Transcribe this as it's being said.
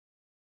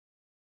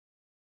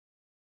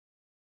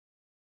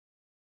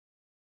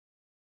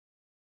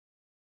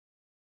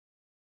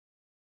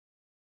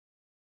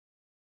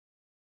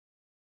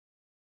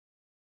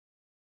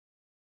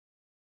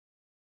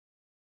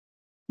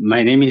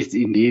My name is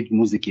indeed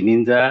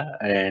Muzikininza,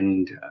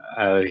 and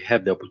I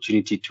have the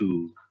opportunity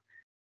to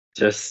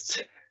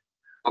just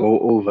go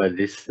over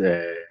this.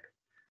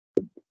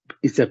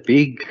 It's a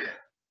big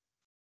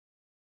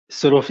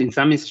sort of, in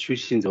some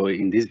institutions or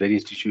in these very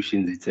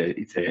institutions, it's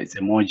a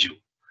module.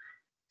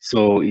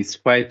 So it's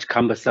quite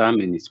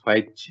cumbersome and it's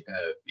quite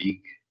a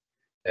big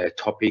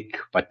topic.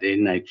 But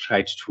then I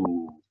tried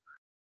to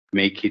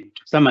make it,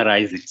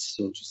 summarize it,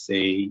 so to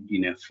say,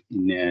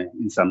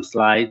 in some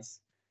slides.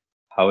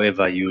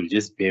 However, you'll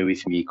just bear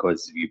with me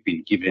because we've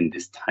been given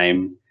this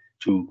time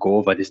to go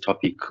over this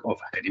topic of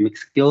academic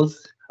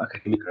skills,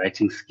 academic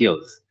writing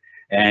skills.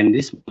 And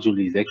this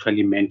module is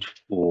actually meant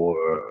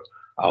for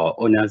our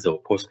honors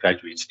or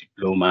postgraduate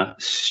diploma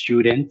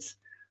students.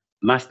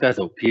 Masters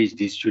or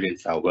PhD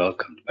students are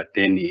welcomed, but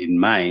then in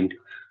mind,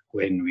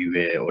 when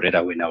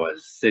I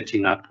was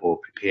setting up or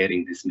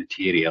preparing this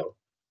material,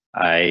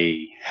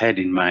 I had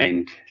in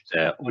mind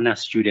the honor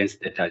students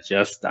that are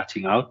just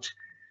starting out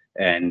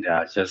and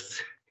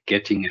just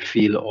getting a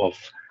feel of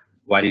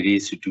what it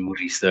is to do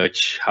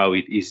research, how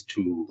it is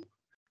to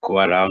go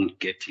around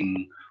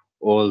getting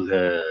all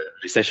the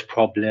research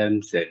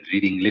problems and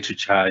reading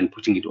literature and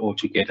putting it all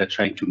together,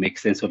 trying to make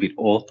sense of it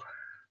all.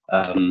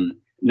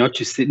 Not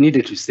to say,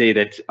 needed to say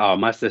that our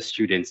master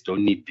students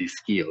don't need these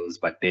skills,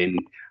 but then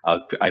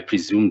I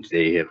presumed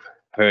they have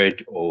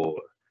heard or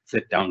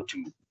sat down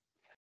to,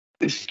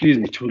 excuse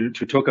me,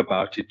 to talk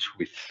about it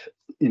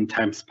in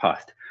times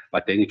past.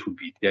 But then it would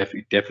be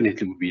it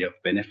definitely would be of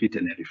benefit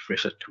and a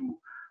refresher to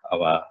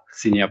our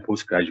senior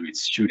postgraduate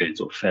students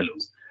or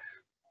fellows.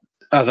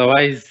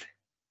 Otherwise,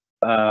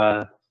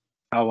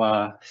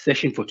 our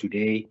session for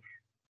today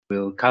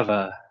will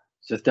cover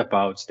just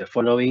about the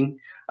following.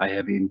 I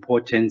have the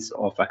importance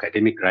of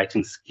academic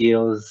writing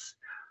skills,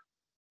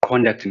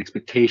 conduct and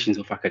expectations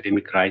of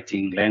academic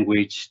writing,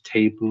 language,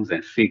 tables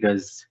and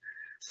figures,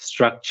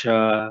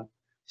 structure,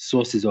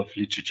 sources of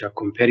literature,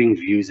 comparing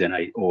views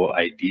or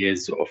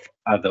ideas of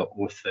other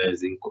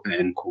authors in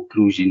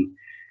conclusion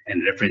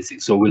and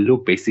referencing. So we'll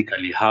look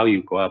basically how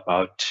you go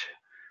about,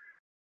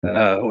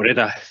 or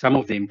rather some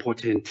of the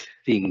important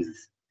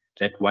things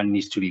that one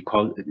needs to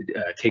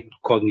take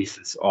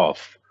cognizance of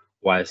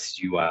whilst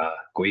you are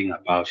going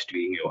about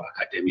doing your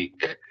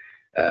academic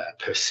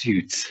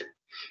pursuits.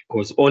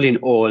 Because all in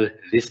all,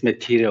 this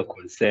material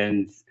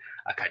concerns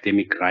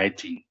academic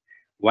writing.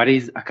 What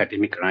is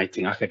academic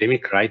writing?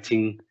 Academic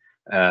writing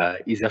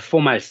is a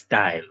formal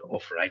style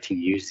of writing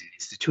used in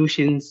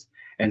institutions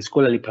and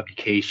scholarly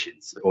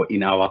publications or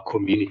in our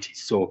community.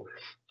 So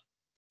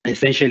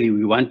essentially,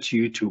 we want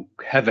you to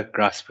have a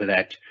grasp of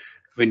that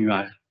when you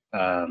are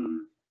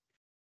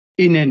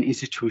in an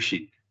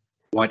institution,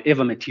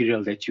 whatever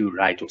material that you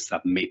write or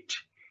submit,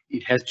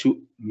 it has to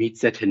meet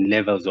certain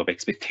levels of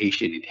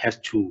expectation.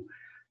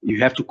 You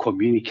have to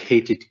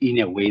communicate it in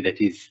a way that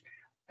is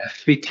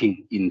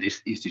fitting in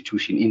this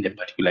institution, in the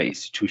particular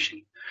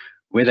institution,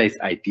 whether it's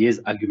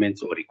ideas,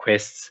 arguments, or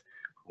requests,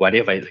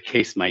 whatever the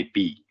case might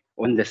be.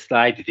 On the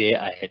slide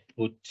there, I had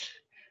put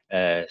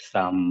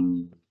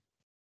some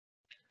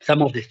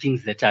of the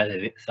things that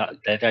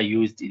are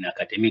used in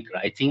academic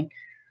writing.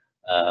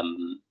 I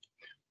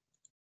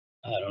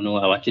don't know,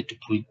 I wanted to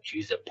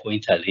use a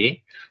pointer there.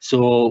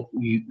 So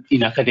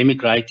in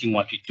academic writing,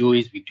 what we do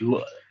is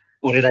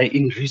or rather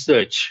in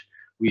research,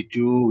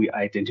 we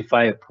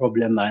identify a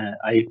problem.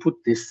 I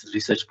put this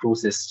research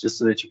process just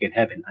so that you can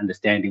have an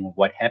understanding of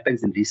what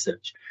happens in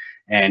research.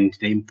 And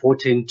the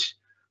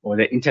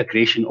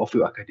integration of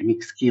your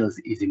academic skills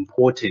is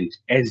important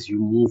as you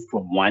move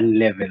from one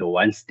level or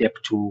one step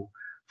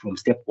from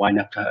step one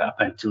up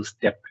until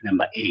step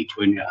number 8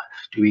 when you are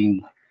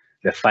doing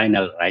the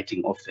final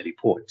writing of the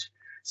report.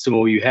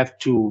 So you have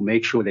to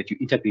make sure that you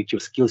integrate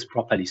your skills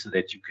properly so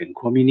that you can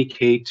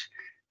communicate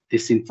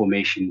this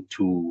information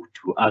to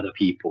other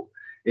people.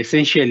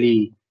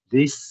 Essentially,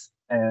 the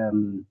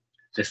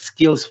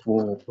skills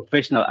for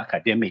professional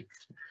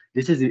academics,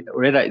 this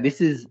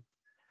is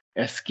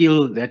a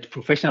skill that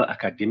professional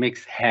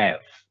academics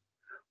have.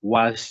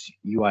 Whilst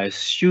you are a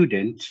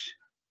student,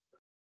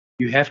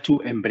 you have to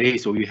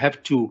embrace, or you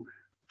have to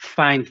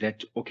find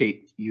that,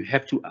 okay, you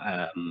have to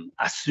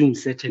assume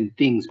certain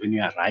things when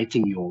you are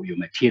writing your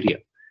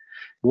material.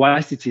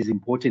 Whilst it is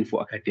important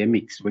for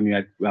academics,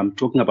 I'm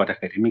talking about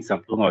academics,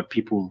 I'm talking about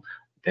people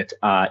that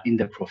are in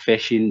the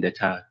profession, that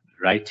are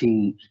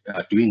writing,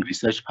 doing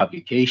research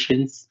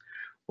publications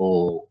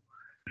or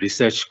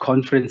research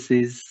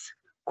conferences,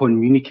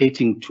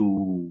 communicating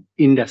to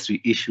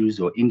industry issues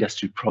or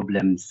industry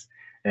problems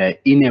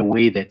in a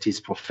way that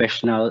is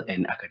professional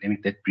and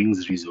academic, that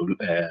brings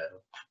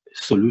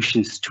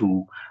solutions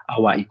to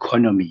our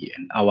economy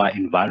and our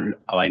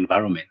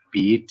environment,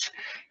 be it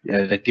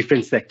the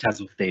different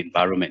sectors of the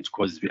environment,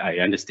 because I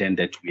understand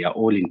that we are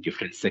all in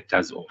different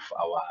sectors of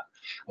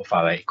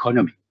our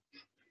economy.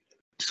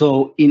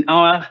 So in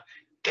our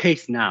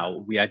case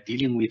now, we are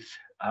dealing with,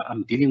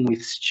 I'm dealing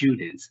with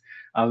students.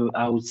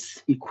 I would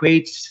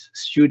equate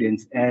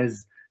students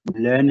as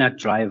learner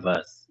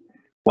drivers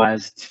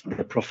whilst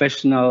the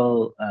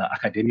professional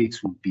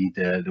academics would be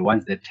the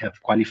ones that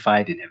have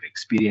qualified and have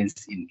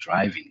experience in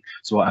driving.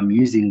 So I'm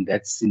using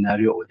that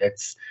scenario, or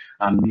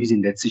I'm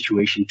using that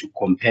situation to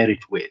compare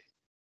it with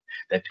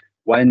that.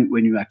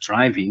 When you are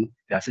driving,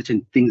 there are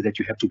certain things that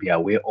you have to be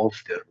aware of,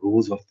 the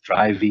rules of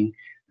driving,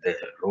 the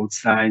road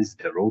signs,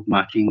 the road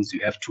markings,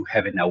 you have to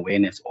have an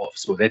awareness of.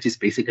 So that is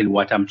basically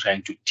what I'm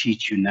trying to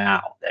teach you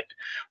now, that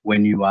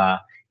when you are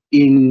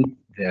in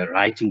the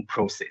writing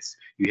process,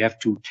 you have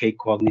to take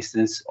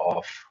cognizance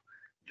of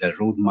the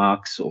road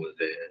marks, or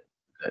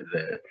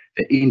the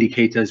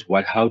indicators,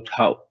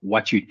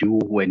 what you do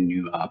when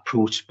you are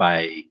approached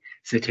by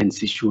certain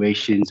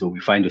situations, or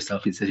we find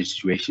yourself in certain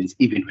situations,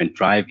 even when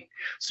driving.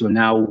 So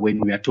now when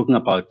we are talking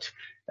about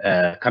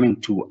coming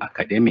to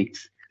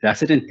academics, there are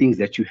certain things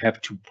that you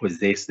have to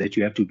possess, that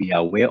you have to be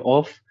aware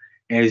of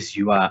as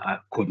you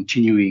are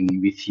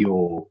continuing with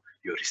your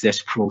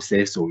research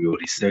process or your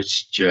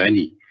research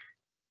journey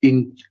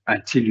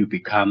until you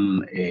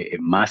become a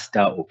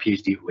master or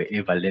PhD,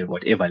 whatever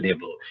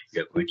level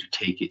you're going to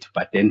take it.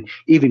 But then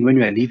even when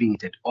you are leaving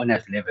it at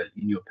honors level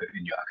in your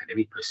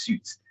academic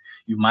pursuits,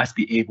 you must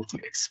be able to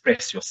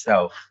express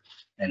yourself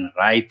and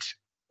write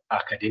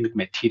academic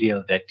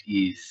material that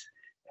is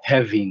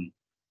having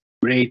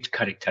great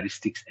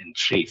characteristics and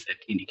traits that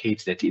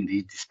indicates that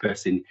indeed this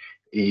person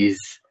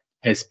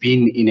has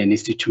been in an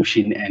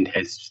institution and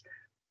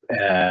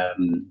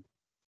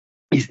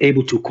is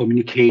able to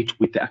communicate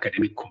with the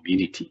academic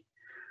community.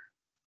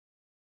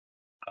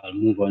 I'll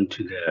move on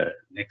to the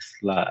next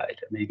slide.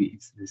 Maybe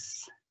it's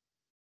this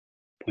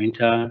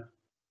pointer.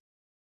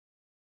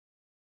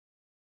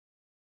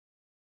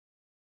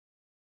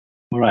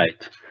 All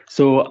right.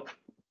 So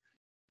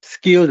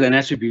skills and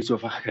attributes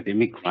of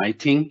academic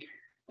writing.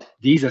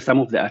 These are some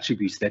of the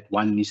attributes that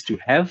one needs to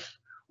have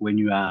when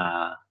you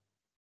are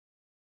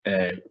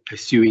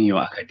pursuing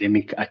your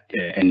academic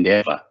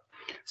endeavor.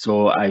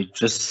 So I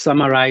just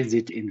summarize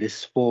it in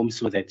this form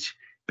so that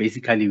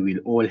basically we'll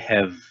all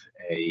have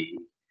a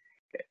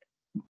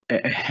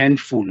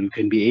handful. You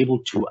can be able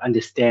to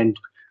understand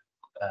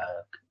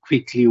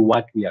quickly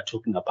what we are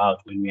talking about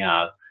when we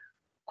are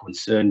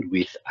concerned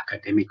with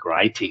academic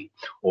writing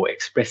or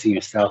expressing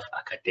yourself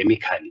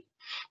academically.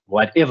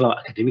 Whatever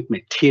academic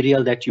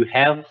material that you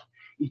have,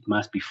 it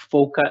must be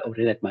focused, or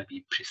that might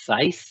be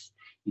precise,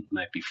 it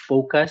might be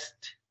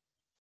focused.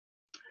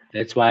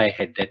 That's why I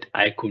had that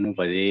icon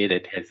over there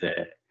that has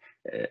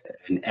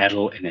an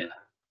arrow and a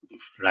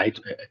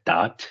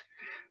dot.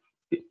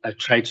 I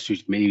tried to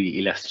maybe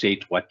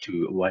illustrate what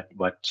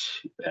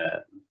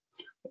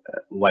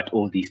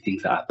all these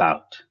things are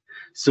about.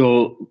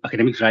 So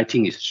academic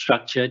writing is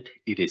structured,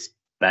 it is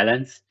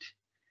balanced,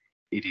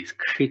 it is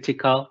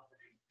critical,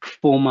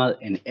 formal,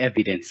 and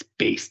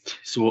evidence-based.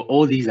 So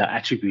all these are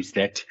attributes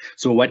that,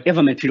 so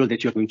whatever material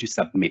that you're going to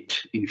submit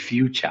in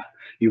future,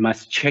 you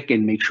must check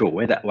and make sure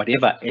whether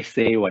whatever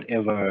essay,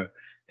 whatever,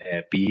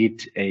 be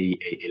it a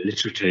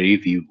literature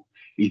review,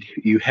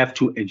 you have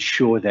to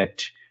ensure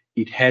that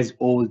it has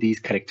all these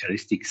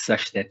characteristics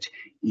such that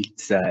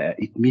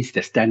it meets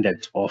the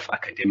standards of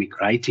academic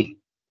writing.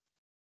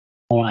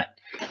 All right.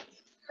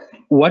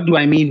 What do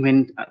I mean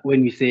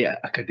when we say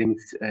academic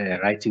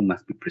writing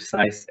must be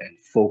precise and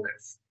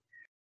focused?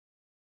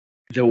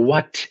 The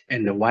what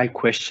and the why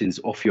questions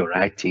of your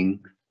writing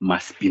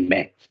must be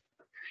met.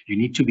 You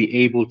need to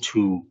be able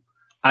to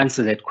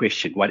answer that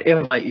question.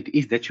 Whatever it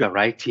is that you are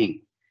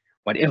writing,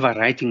 whatever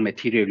writing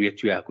material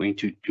that you are going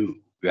to do,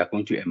 you are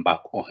going to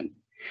embark on,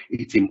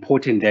 it's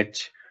important that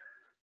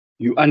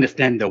you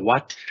understand the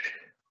what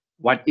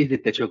is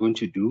it that you're going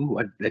to do,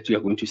 that you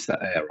are going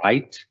to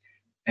write,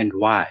 and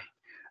why.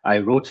 I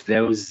wrote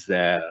those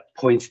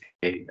points,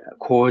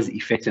 cause,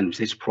 effect, and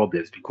research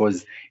problems,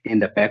 because in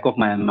the back of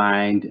my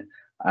mind,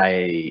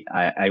 I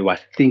was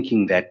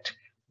thinking that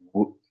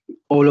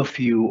all of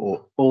you,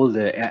 or all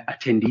the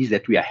attendees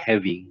that we are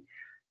having,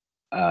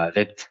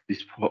 that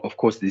this, of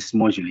course, this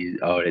module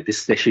or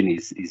this session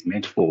is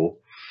meant for,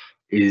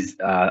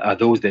 are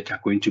those that are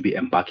going to be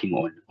embarking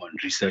on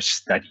research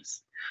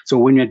studies. So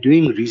when you're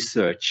doing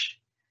research,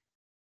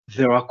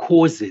 there are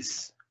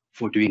causes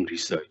for doing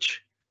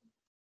research.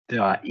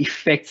 There are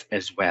effects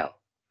as well.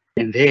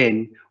 And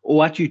then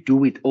what you do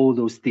with all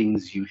those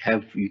things, you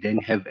then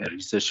have a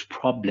research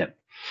problem.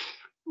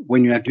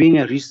 When you are doing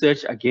a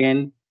research,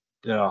 again,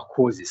 there are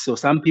causes. So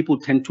some people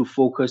tend to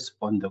focus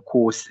on the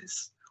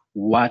causes.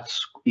 What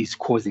is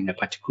causing a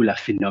particular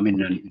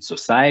phenomenon in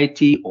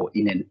society or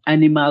in an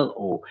animal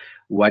or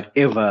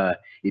whatever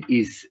it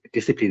is,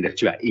 discipline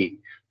that you are in.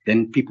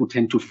 Then people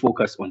tend to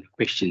focus on the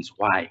questions,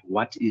 why?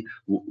 What is,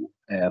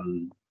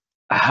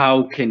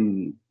 how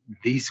can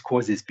these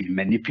causes be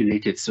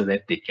manipulated so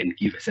that they can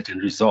give a certain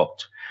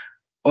result?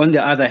 On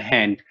the other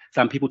hand,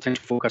 some people tend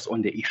to focus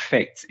on the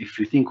effects. If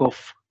you think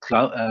of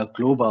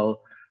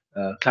global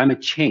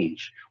climate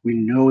change, we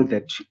know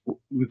that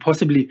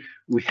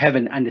we have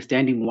an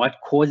understanding what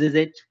causes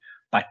it,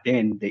 but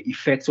then the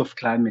effects of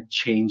climate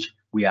change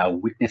we are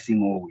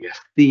witnessing or we are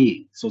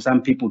seeing. So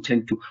some people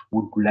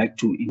would like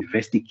to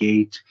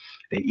investigate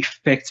the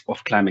effects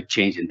of climate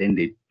change, and then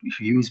they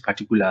use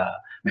particular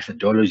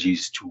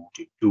methodologies to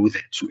do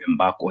that, to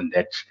embark on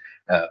that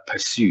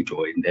pursuit,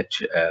 or in that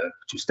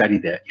to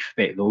study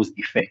those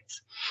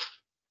effects.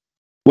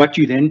 What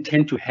you then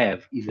tend to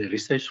have is a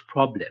research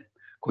problem,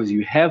 because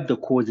you have the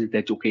causes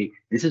that, okay,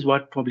 this is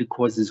what probably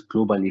causes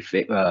global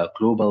effect,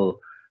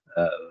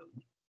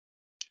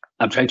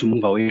 I'm trying to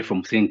move away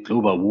from saying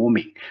global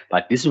warming,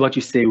 but this is what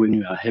you say when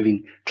you are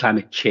having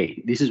climate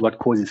change. This is what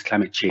causes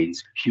climate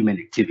change, human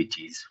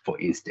activities, for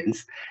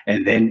instance,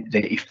 and then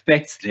the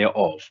effects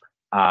thereof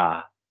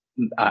are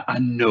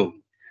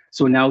unknown.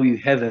 So now you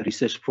have a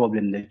research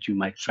problem that you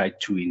might try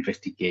to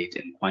investigate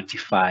and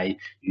quantify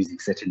using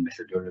certain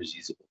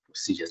methodologies or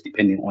procedures,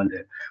 depending on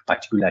the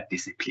particular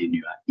discipline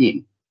you are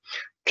in.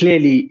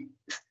 Clearly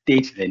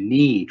state the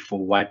need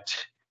for what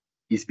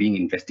is being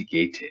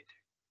investigated.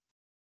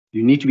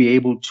 You need to be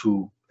able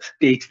to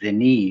state the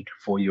need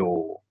for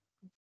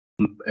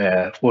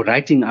for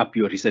writing up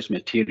your research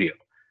material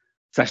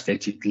such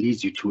that it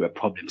leads you to a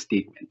problem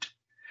statement.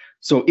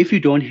 So if you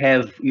don't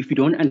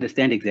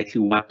understand exactly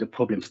what the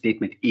problem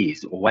statement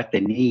is, or what the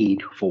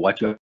need for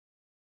what you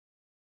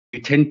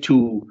tend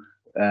to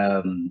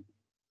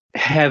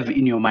have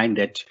in your mind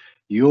that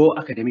your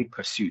academic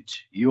pursuit,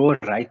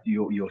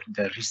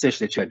 the research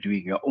that you are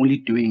doing, you're only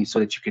doing so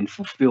that you can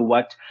fulfill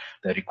what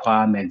the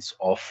requirements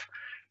of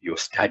your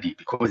study,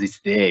 because it's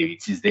there.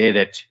 It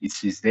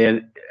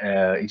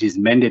is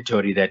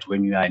mandatory that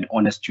when you are an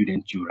honor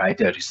student, you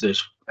write a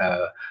research,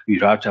 you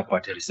write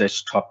about a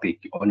research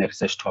topic on a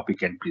research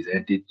topic and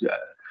present it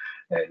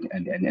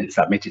and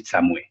submit it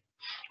somewhere.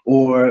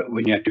 Or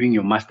when you're doing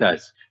your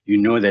master's, you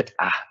know that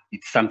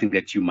it's something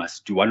that you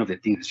must do, one of the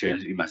things that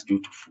you must do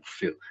to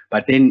fulfill.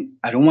 But then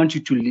I don't want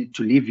you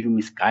to leave you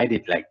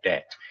misguided like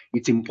that.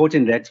 It's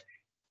important that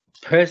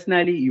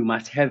personally you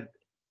must have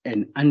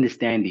an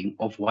understanding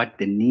of what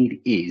the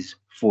need is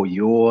for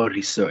your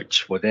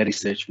research, for their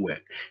research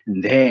work.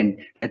 And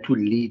then that will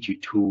lead you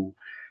to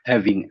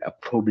having a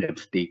problem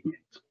statement.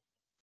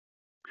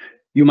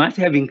 You must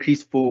have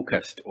increased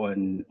focus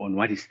on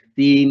what is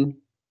seen.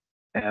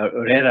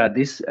 Rather,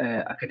 this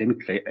academic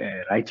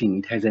writing,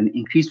 it has an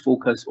increased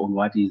focus on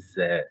what is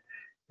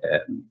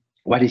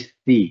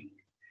seen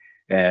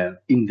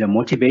in the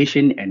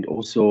motivation, and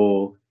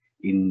also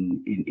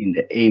in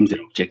the aims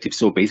and objectives.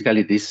 So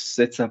basically, this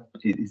sets up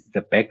is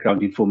the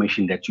background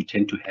information that you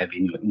tend to have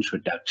in your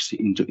introduction,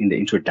 in the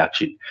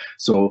introduction.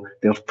 So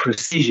the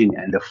precision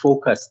and the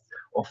focus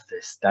of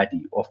the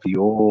study of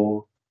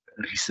your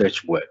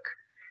research work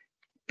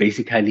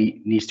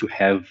basically needs to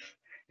have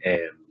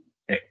a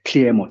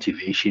clear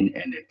motivation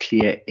and a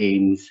clear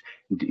aims.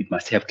 It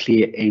must have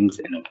clear aims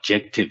and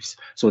objectives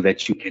so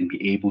that you can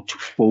be able to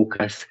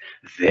focus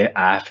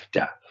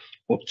thereafter.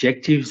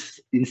 Objectives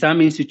in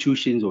some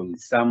institutions or in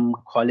some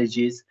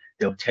colleges,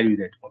 they'll tell you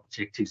that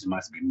objectives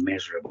must be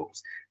measurable.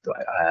 So,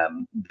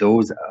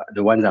 those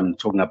the ones I'm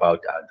talking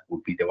about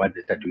would be the ones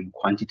that are doing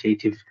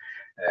quantitative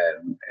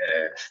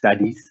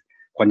studies,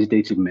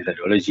 quantitative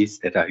methodologies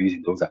that are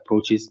using those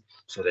approaches,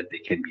 so that they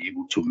can be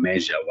able to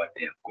measure what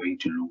they're going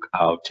to look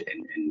out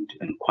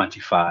and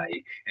quantify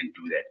and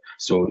do that.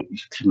 So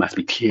it must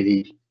be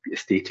clearly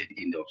stated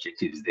in the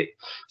objectives there.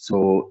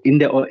 So in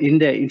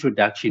the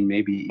introduction,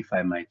 maybe if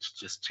I might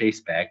just trace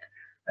back,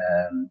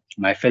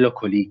 my fellow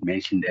colleague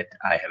mentioned that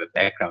I have a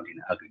background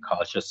in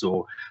agriculture.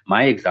 So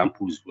my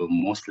examples will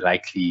most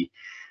likely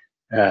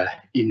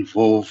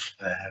involve,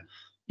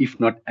 if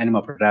not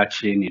animal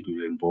production, it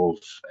will involve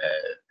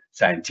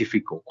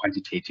scientific or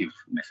quantitative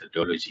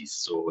methodologies.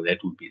 So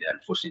that would be the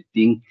unfortunate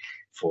thing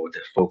for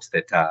the folks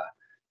that are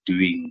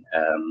doing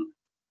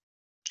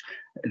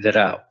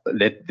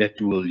that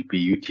will be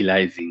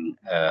utilizing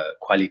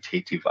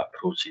qualitative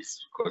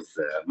approaches, because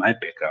my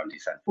background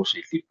is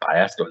unfortunately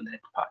biased on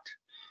that part.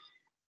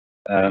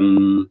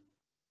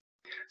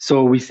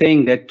 So we're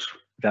saying that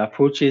the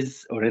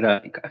approaches, or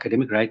rather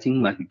academic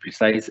writing, must be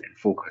precise and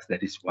focused.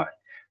 That is one.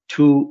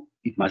 Two,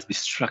 it must be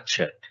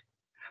structured.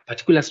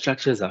 Particular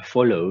structures are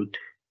followed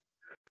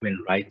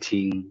when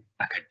writing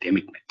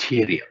academic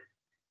material.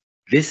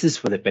 This is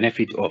for the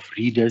benefit of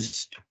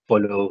readers to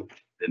follow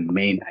the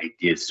main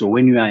ideas. So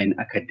when you are an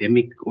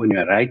academic, when you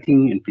are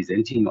writing and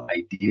presenting your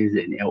ideas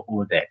and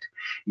all that,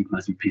 it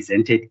must be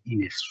presented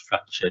in a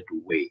structured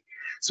way.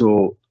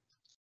 So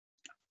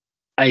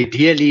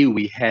ideally,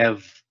 we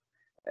have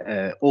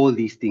all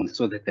these things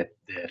so that the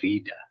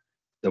reader,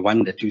 the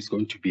one that is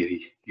going to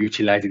be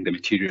utilizing the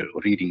material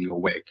or reading your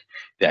work,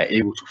 they are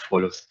able to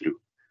follow through.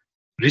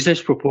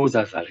 Research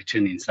proposals are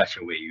written in such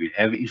a way. You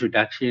have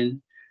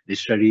introduction,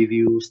 literary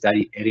review,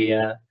 study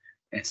area,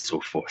 and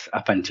so forth,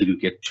 up until you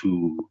get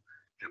to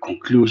the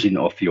conclusion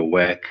of your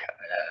work.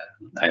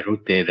 I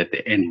wrote there that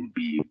the end would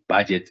be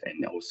budget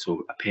and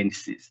also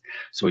appendices.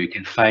 So you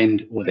can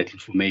find all that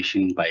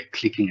information by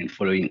clicking and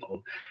following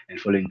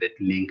that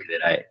link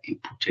that I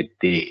inputted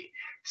there.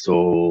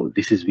 So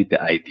this is with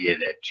the idea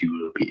that you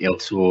will be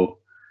also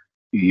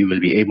you will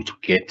be able to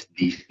get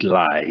these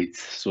slides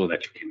so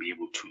that you can be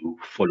able to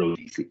follow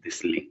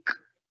this link.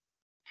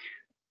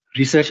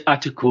 Research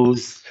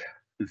articles,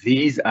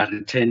 these are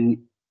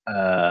written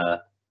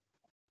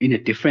in a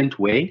different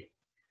way.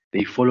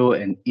 They follow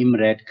an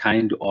IMRAD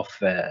kind of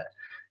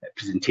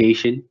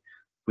presentation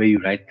where you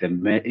write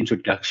the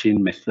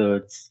introduction,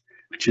 methods,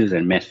 materials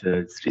and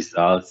methods,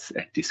 results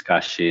and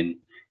discussion,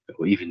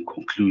 or even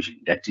conclusion.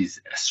 That is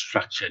a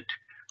structured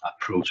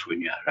approach when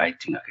you are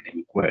writing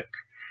academic work.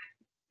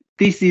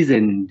 Theses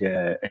and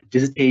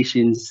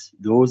dissertations,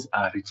 those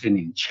are written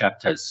in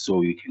chapters,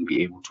 so you can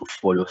be able to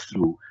follow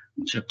through.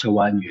 In chapter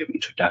 1, you have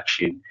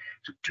introduction,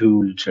 to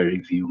 2, literary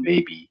review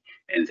maybe,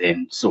 and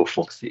then so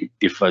forth. It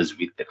differs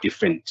with the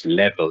different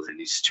levels and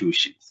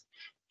institutions.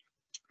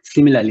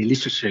 Similarly,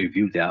 literature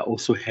review, they are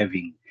also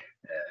having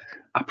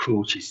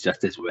approaches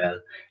just as well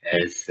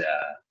as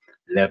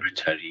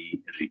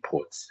laboratory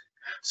reports.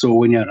 So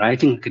when you're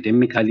writing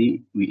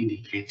academically, we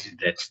indicated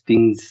that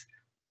things,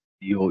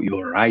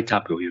 your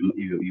write-up,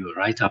 your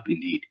write-up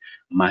indeed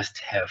must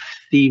have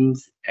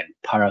themes and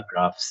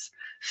paragraphs,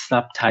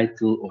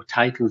 subtitle or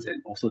titles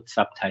and also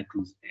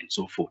subtitles and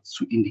so forth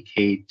to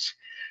indicate,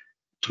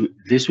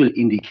 this will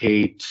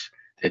indicate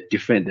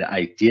the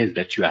ideas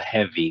that you are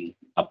having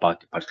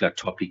about a particular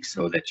topic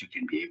so that you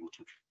can be able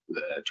to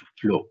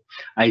flow.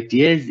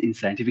 Ideas in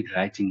scientific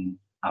writing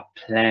are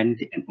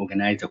planned and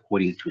organized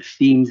according to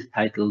themes,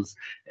 titles,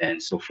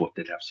 and so forth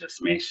that I've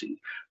just mentioned.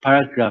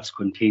 Paragraphs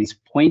contains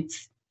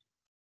points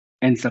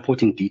and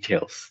supporting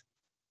details.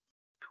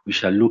 We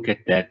shall look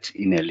at that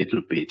in a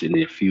little bit, in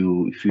a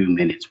few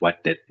minutes,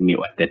 what that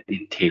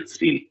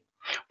entails really.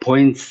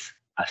 Points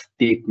are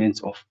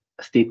statements of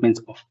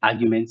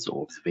arguments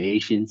or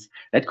observations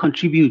that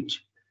contribute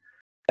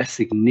a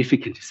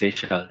significant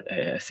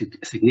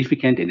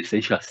and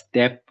essential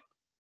step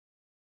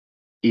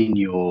in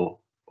your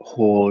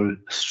whole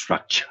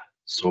structure.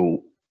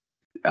 So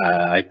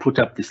I put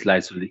up this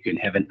slide so that you can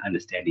have an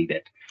understanding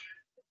that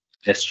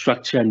the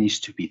structure needs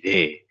to be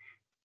there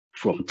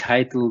from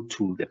title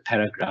to the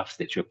paragraphs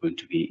that you're going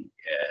to be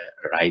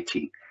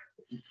writing.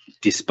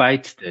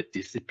 Despite the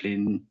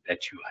discipline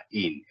that you are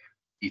in,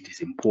 it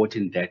is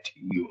important that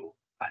you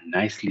are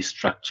nicely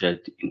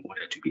structured in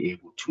order to be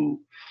able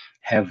to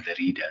have the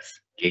readers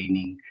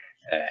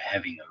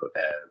having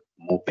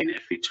more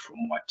benefit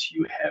from what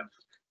you have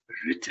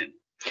written.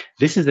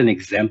 This is an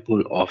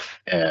example of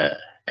a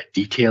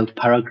detailed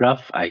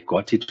paragraph. I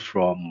got it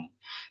from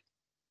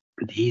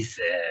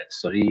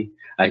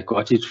I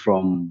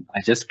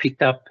just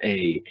picked up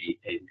an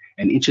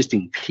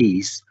interesting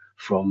piece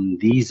from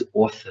these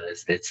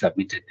authors that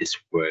submitted this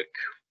work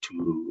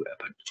to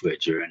a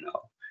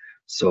journal.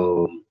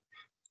 So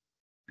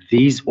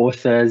these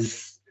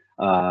authors,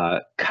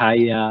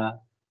 Kaya,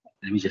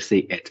 let me just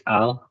say et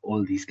al.,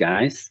 all these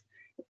guys,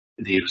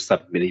 they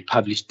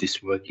published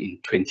this work in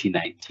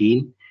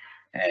 2019.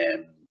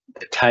 And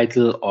the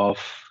title of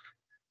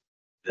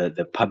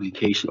the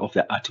publication of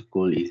the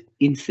article is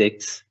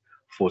Insects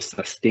for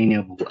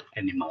Sustainable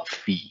Animal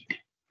Feed.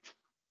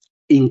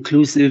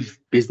 Inclusive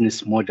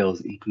business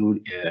models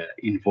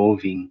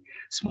involving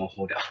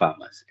smallholder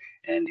farmers,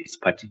 and it's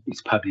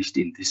published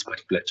in this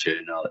particular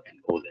journal and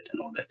all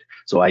that.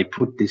 So I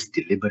put this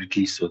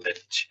deliberately so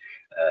that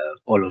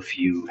all of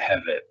you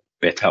have a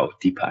better or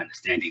deeper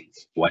understanding of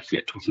what we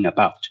are talking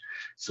about,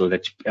 so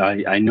that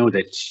I know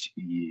that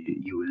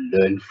you will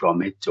learn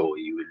from it, or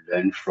you will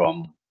learn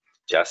from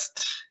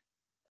just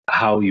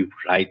how you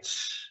write,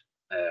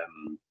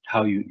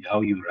 how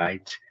you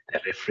write the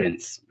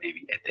reference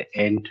maybe at the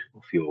end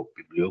of your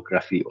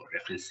bibliography or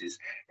references.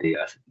 They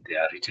are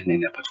written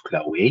in a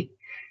particular way,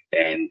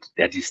 and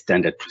that is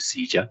standard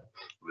procedure.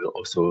 We'll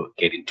also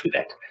get into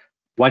that.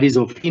 What is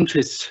of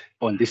interest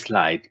on this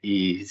slide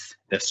is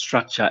the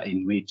structure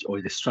in which,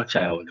 or the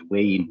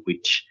way in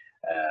which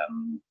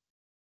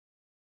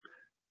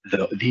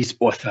these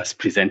authors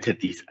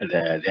presented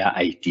their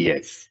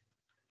ideas.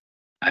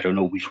 I don't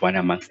know which one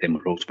amongst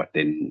them wrote, but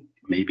then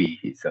maybe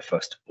he's the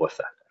first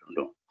author. I don't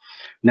know.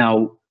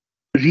 Now,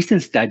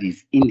 recent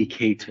studies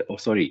indicate, the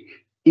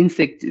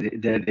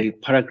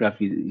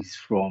paragraph is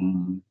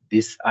from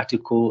this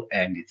article,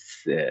 and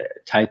it's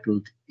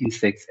titled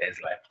Insects as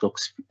Livestock.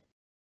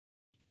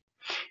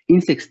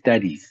 Recent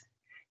studies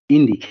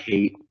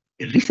indicate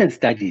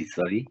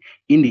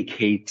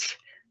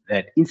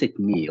that insect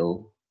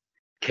meal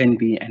can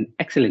be an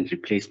excellent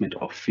replacement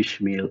of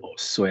fish meal or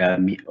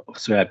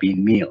soybean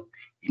meal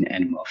in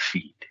animal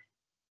feed.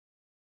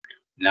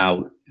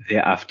 Now,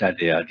 thereafter,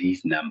 there are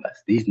these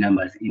numbers. These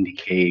numbers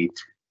indicate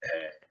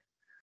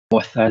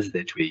authors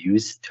that were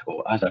used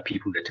or other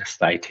people that are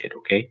cited,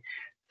 okay?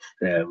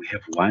 We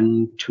have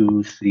 1,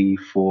 2, 3,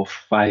 4,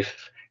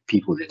 5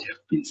 people that have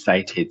been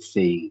cited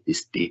saying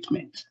this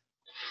statement.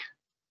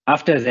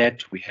 After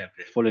that, we have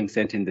the following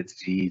sentence that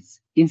reads,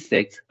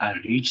 insects are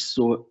rich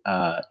sources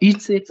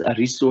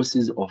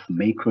of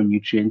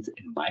macronutrients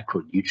and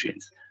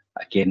micronutrients.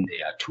 Again,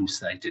 there are 2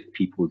 cited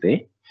people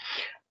there.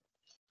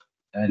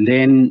 And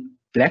then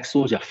black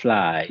soldier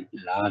fly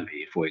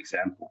larvae, for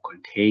example,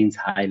 contains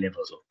high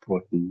levels of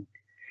protein,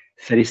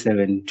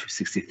 37 to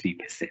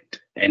 63%,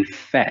 and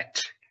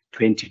fat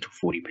 20 to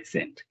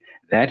 40%,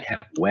 that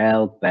have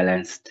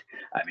well-balanced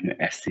amino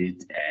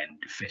acid and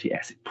fatty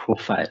acid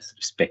profiles,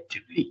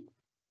 respectively.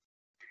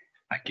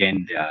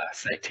 Again, there are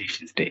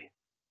citations there.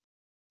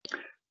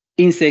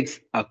 Insects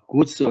are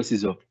good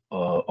sources of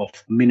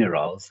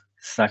minerals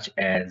such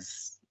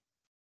as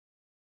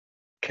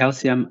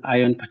calcium,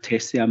 iron,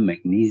 potassium,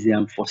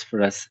 magnesium,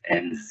 phosphorus,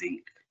 and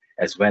zinc,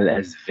 as well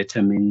as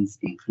vitamins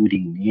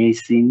including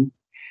niacin,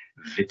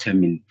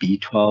 vitamin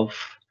B12,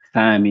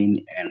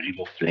 thiamine, and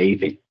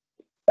riboflavin.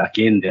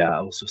 Again, there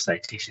are also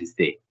citations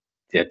there.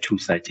 There are 2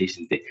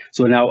 citations there.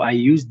 So now I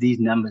use these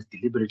numbers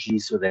deliberately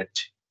so that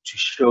to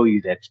show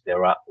you that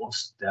there are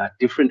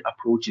different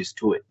approaches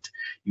to it.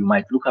 You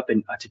might look up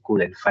an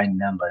article and find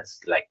numbers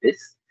like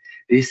this.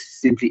 This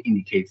simply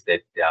indicates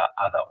that there are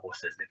other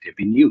authors that have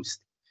been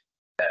used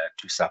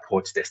to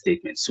support the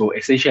statement. So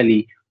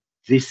essentially,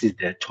 this is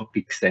the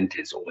topic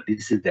sentence, or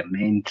this is the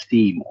main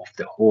theme of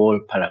the whole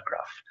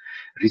paragraph.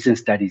 Recent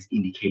studies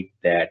indicate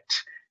that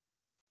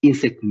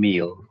insect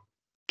meal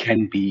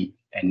can be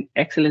an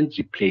excellent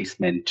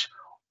replacement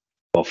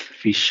of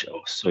fish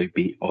or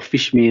soybean or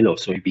fish meal or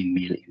soybean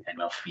meal in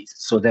animal feeds.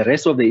 So the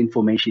rest of the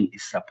information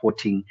is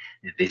supporting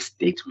this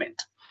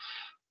statement.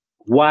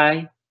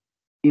 Why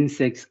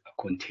insects are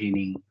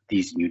containing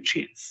these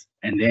nutrients?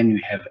 And then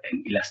we have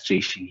an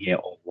illustration here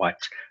of what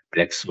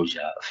black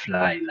soldier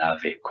fly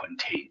larvae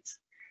contains.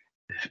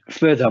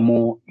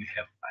 Furthermore, you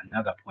have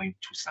another point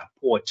to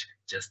support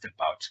just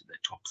about the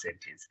top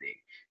sentence there,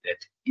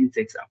 that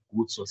insects are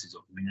good sources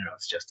of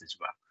minerals just as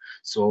well.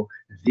 So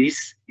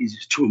this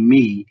is, to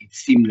me, it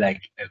seemed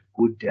like a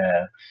good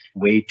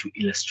way to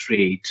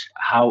illustrate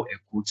how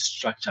a good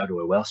structured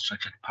or a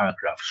well-structured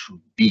paragraph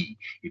should be.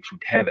 It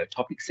should have a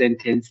topic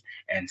sentence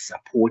and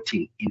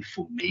supporting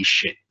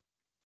information.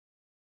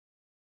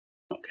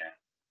 Okay.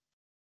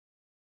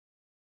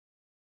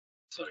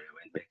 Sorry, I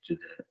went back to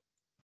the...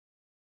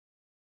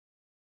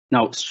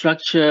 Now,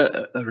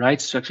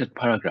 write structured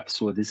paragraph.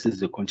 So this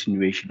is a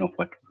continuation of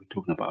what we're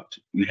talking about.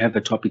 You have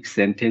a topic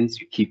sentence,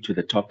 you keep to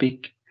the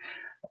topic.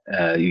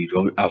 You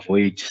don't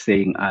avoid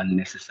saying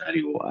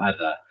unnecessary or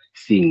other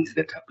things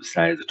that are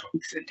besides the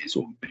topic sentence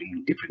or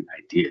bring different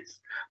ideas.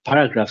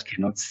 Paragraphs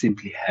cannot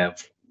simply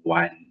have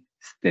one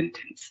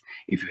sentence.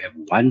 If you have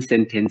one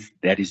sentence,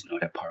 that is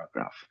not a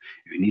paragraph.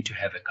 You need to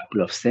have a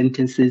couple of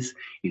sentences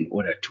in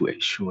order to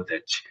ensure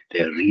that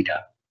the reader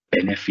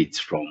benefits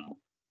from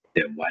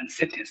the one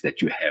sentence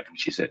that you have,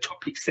 which is a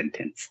topic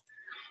sentence.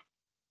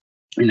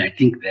 And I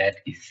think that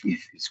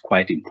is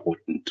quite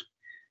important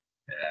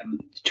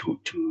to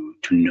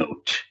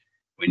note.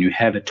 When you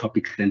have a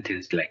topic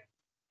sentence like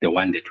the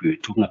one that we were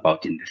talking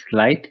about in the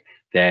slide,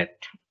 that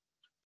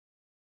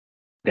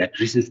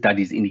recent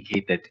studies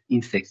indicate that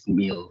insect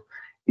meal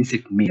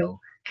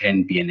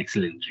can be an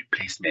excellent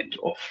replacement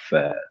of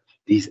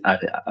these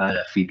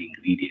other feed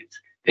ingredients.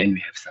 Then we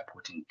have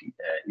supporting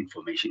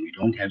information. We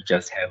don't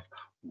just have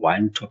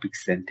one topic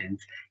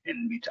sentence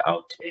and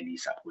without any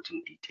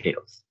supporting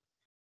details.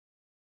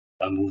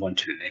 I'll move on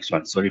to the next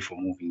one. Sorry for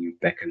moving you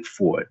back and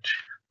forward.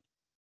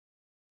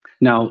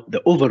 Now,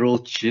 the overall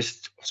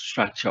gist or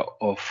structure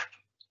of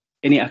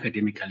any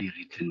academically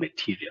written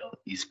material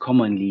is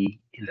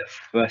commonly in the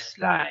first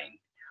line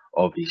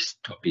of his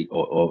topic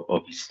or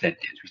of his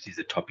sentence, which is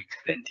a topic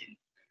sentence.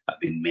 I've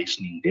been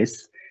mentioning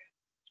this.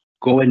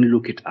 Go and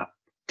look it up.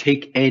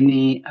 Take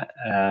any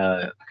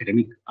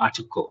academic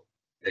article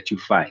that you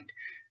find.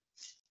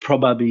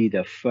 Probably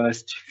the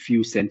first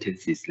few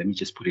sentences, let me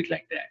just put it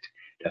like that.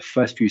 The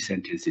first few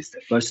sentences,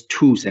 the first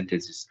 2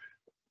 sentences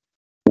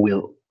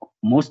will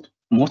most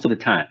of the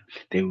time,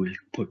 they will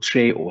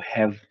portray or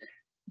have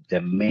the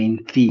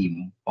main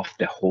theme of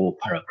the whole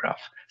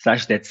paragraph,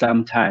 such that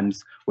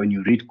sometimes when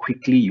you read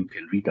quickly, you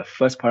can read the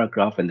first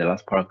paragraph and the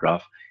last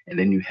paragraph, and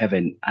then you have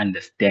an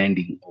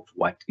understanding of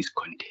what is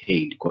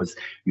contained, because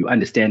you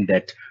understand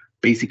that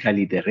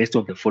basically the rest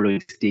of the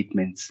following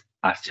statements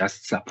are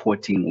just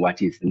supporting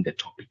what is in the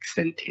topic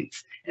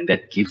sentence, and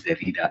that gives the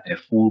reader a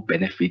full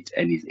benefit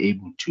and is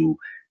able to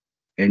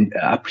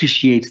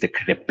appreciate the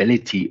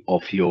credibility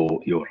of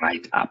your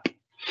write-up.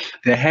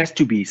 There has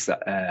to be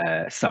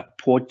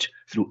support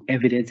through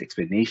evidence,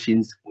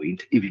 explanations, or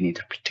even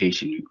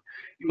interpretation.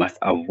 You must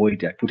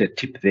avoid, I put a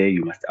tip there,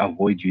 you must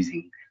avoid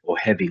using or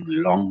having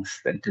long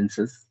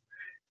sentences,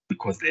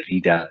 because the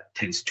reader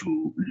tends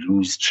to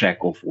lose track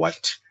of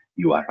what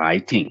you are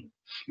writing.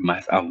 You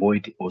must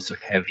avoid also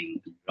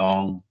having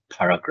long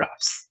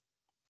paragraphs.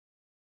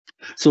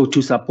 So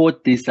to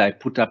support this, I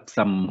put up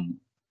some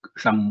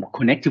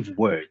connective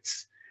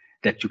words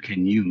that you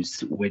can use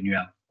when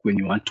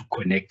you want to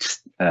connect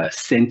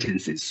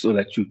sentences, so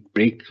that you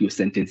break your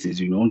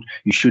sentences. You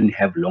shouldn't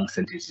have long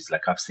sentences,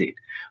 like I've said.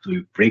 So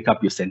you break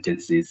up your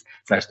sentences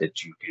such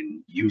that you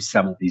can use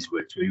some of these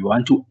words. Where you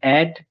want to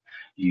add,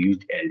 you use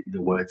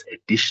the words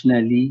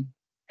additionally,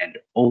 and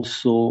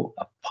also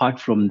apart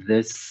from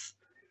this,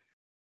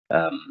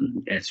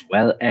 as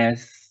well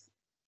as,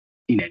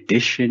 in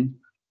addition,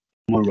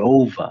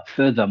 moreover,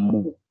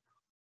 furthermore,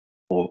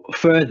 or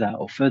further,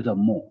 or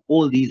furthermore.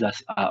 All these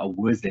are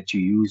words that you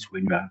use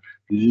when you are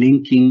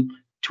linking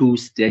two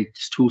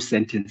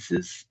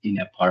sentences in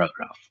a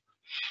paragraph.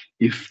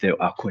 If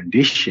there are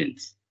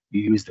conditions,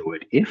 you use the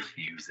word if,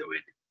 you use the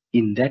word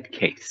in that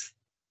case,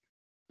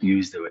 you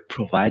use the word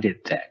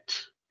provided that,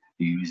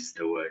 you use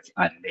the words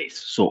unless.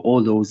 So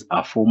all those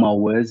are formal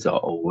words,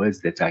 or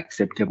words that are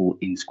acceptable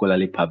in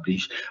scholarly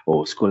published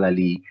or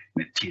scholarly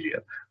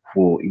material.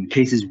 For in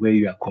cases where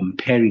you are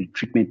comparing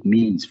treatment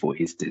means, for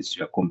instance,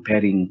 you are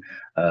comparing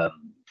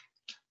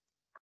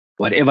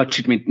whatever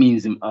treatment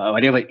means,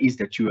 whatever it is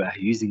that you are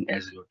using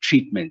as your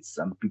treatment.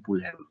 Some people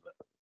have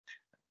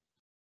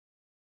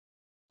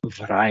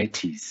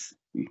varieties.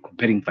 You're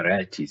comparing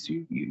varieties.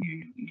 You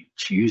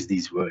use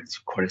these words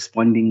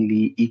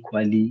correspondingly,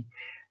 equally.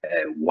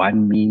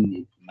 One mean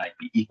it might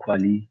be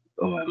equally,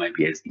 or it might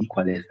be as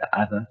equal as the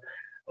other,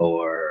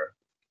 or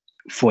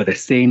for the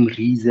same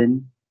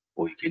reason,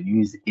 or you can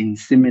use in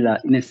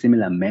a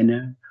similar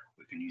manner.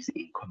 We can use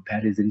in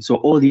comparison. So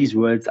all these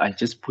words, I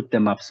just put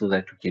them up so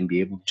that we can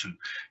be able to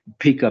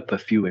pick up a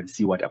few and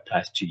see what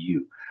applies to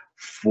you.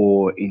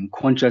 For in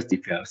contrast,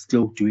 if you are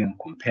still doing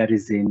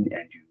comparison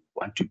and you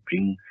want to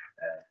bring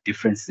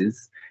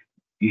differences,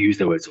 you use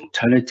the words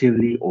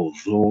alternatively,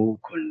 although,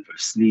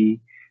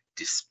 conversely,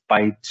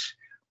 despite,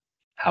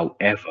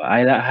 however.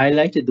 I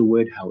highlighted the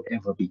word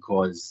however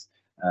because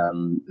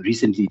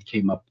recently it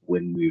came up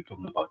when we were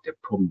talking about the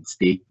problem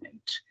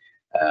statement.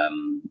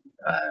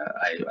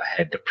 I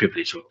had the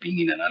privilege of being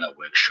in another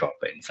workshop,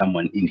 and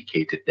someone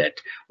indicated that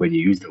when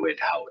you use the word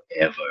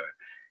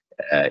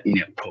however,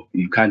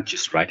 you can't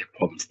just write a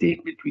problem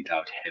statement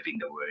without having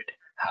the word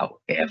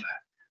however,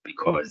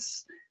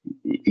 because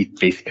it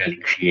basically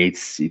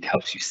it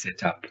helps you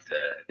set up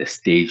the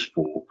stage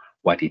for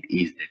what it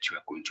is that you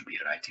are going to be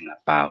writing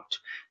about.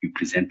 You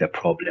present the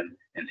problem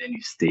and then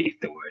you state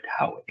the word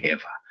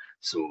however.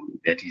 So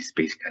that is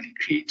basically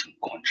creating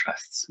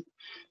contrasts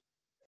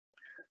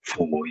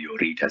for your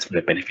readers, for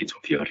the benefit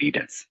of your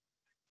readers.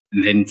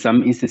 And then in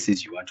some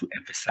instances you want to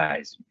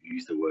emphasize,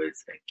 use the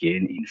words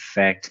again, in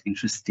fact,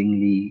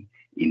 interestingly,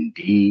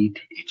 indeed,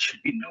 it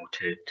should be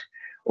noted.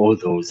 All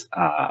those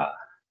are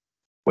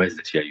words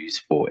that you are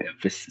used for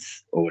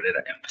emphasis or that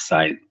are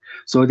emphasized.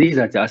 So these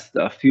are just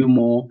a few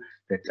more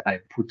that I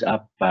put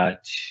up,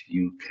 but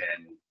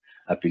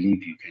I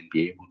believe you can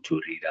be able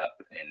to read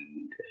up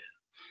and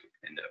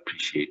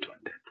appreciate on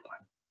that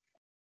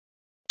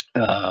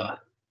one.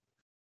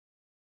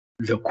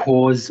 The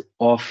cause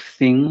of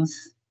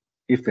things,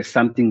 if there's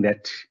something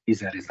that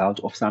is a result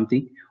of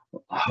something,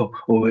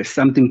 or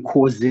something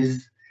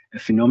causes a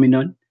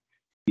phenomenon,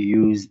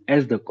 you use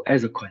as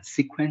a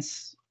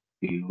consequence,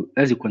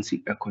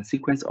 a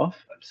consequence of,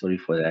 I'm sorry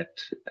for that,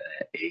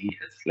 a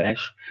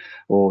slash,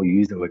 or you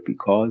use the word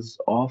because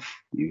of,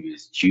 you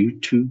use due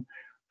to.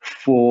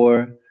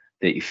 For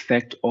the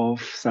effect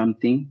of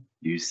something,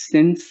 you use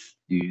since,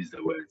 you use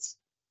the words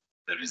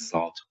the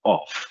result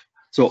of.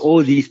 So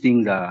all these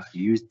things are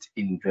used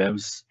in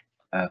those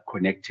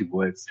connective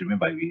words.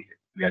 Remember, we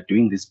are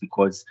doing this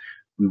because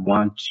we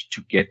want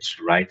to get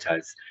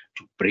writers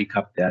to break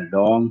up their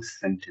long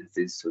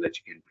sentences so that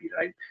you can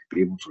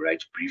be able to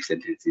write brief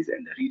sentences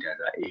and the readers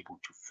are able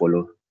to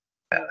follow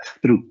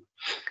through.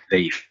 The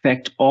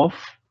effect of,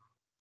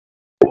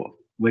 or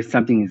where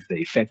something is the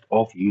effect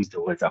of, use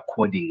the words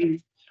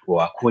accordingly,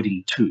 or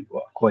according to,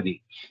 or according,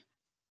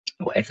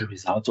 or as a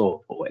result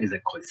of, or as a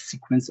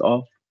consequence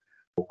of,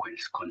 or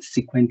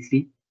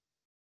consequently,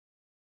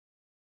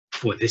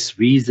 for this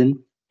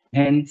reason,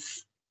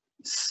 hence,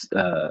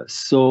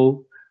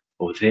 so,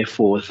 or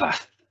therefore,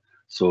 thus.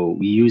 So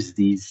we use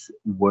these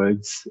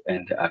words,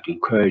 and I'd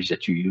encourage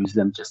that you use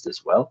them just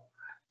as well.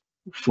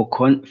 For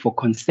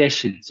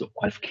concessions or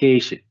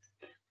qualifications,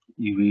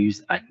 you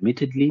use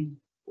admittedly,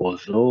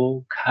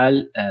 although,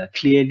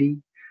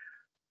 clearly,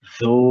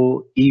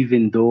 though,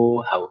 even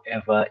though,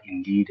 however,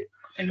 indeed,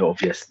 and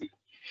obviously.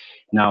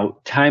 Now,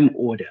 time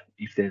order.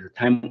 If there's a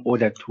time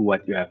order to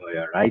what you're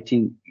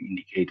writing, you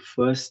indicate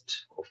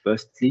first or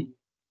firstly,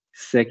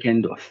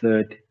 second or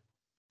third,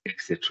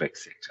 etc.,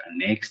 etc.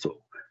 Next or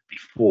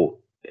before,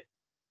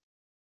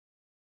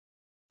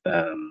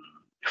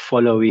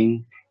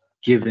 following,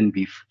 given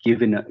the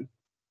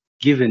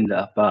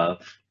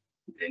above,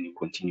 then you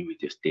continue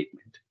with your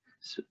statement.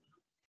 So,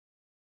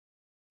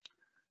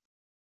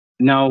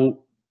 now,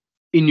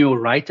 in your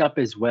write-up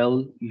as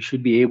well, you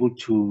should be able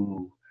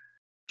to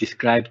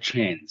describe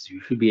trends.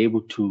 You should be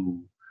able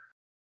to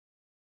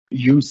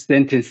use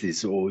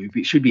sentences, or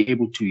you should be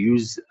able to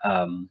use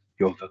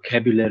your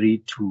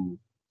vocabulary to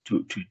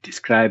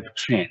describe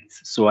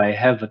trends. So I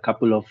have a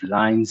couple of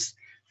lines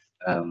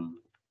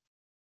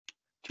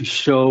to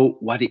show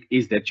what it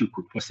is that you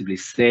could possibly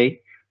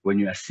say when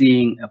you are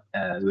seeing,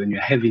 when you're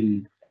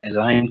having a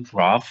line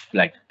graph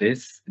like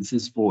this. This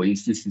is, for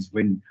instance,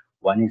 when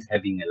one is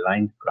having a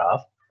line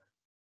graph.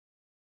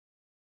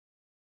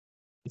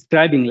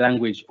 Describing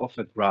language of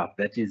a graph,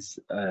 that is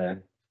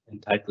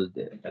entitled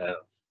the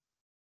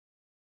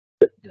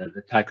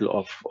title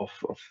of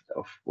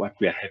what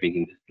we are having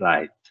in the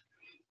slide.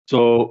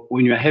 So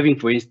when you're having,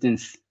 for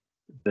instance,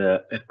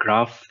 a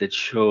graph that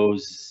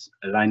shows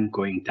a line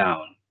going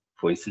down,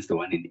 for instance, the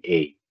one in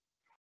A,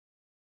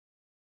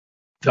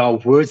 there are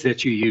words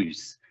that you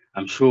use.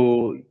 I'm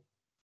sure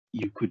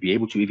you could be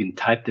able to even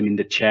type them in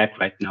the chat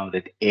right now,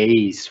 that A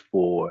is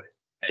for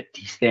a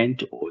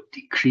descent or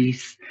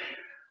decrease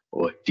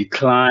or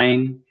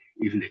decline,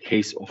 in the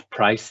case of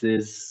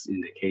prices,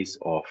 in the case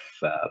of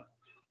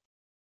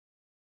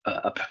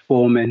a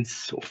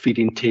performance or feed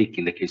intake,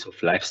 in the case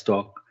of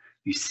livestock,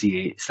 you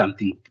see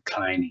something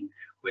declining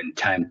when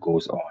time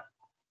goes on.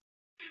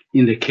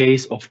 In the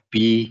case of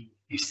B,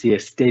 you see a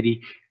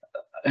steady,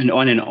 and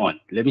on and on.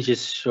 Let me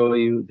just show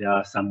you, there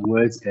are some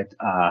words that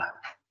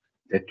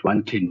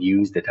one can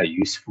use that are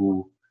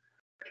useful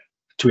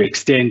to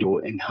extend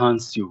or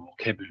enhance your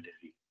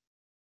vocabulary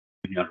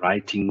when you're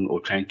writing or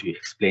trying to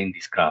explain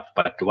this graph.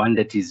 But the one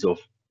that is of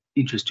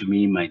interest to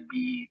me might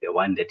be the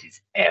one that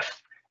is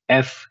F.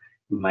 F,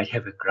 you might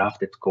have a graph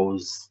that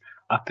goes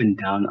up and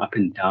down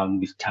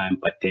with time,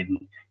 but then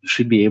you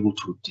should be able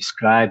to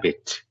describe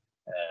it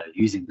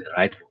using the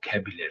right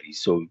vocabulary.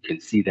 So you can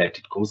see that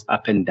it goes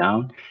up and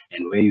down,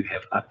 and where you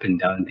have up and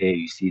down there,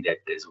 you see that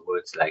there's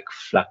words like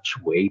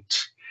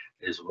fluctuate,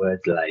 there's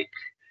words like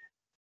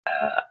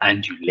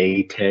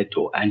undulated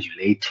or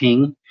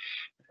undulating,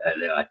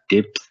 there are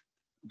dips,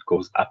 it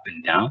goes up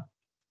and down.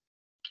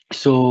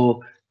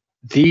 So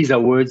these are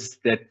words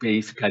that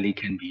basically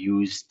can be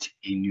used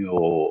in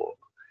your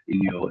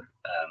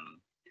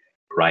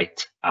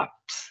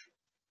write-ups.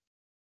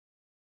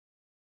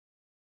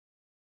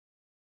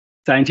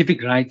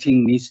 Scientific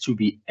writing needs to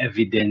be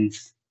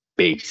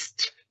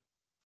evidence-based.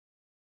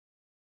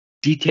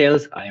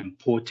 Details are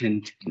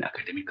important in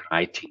academic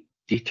writing.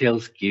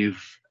 Details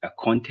give a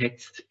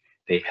context.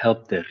 They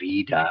help the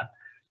reader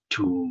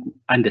to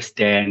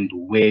understand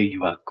where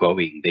you are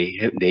going.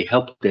 They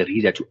help the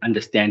reader to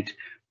understand.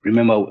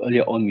 Remember,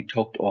 earlier on we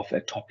talked of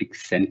a topic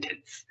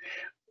sentence.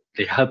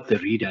 They help the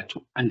reader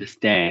to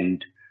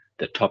understand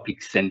the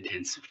topic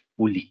sentence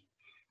fully.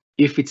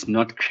 If it's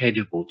not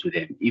credible to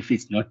them, if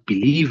it's not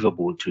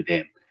believable to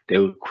them, they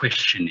will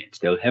question it.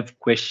 They'll have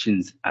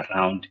questions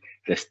around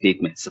the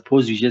statement.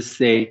 Suppose you just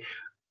say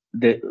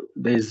that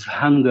there's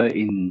hunger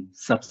in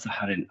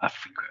sub-Saharan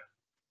Africa.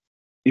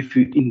 If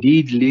you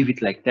indeed leave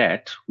it like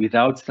that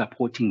without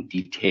supporting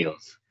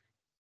details,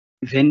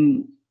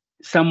 then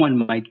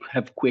someone might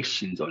have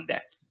questions on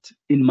that.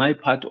 In my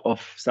part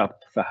of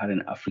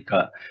sub-Saharan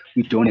Africa,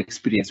 we don't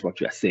experience what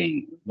you are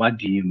saying. What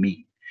do you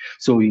mean?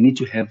 So you need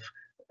to have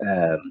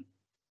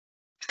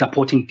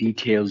supporting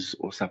details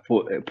or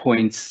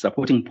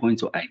supporting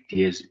points or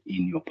ideas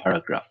in your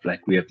paragraph.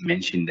 Like we have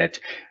mentioned that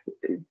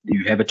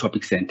you have a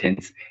topic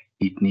sentence,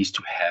 it needs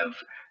to have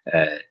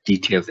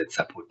details that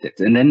support that.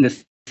 And then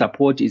the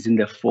support is in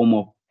the form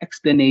of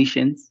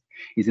explanations,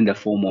 is in the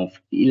form of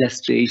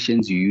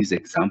illustrations. You use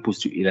examples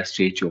to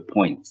illustrate your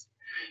points.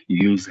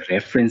 You use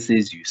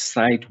references, you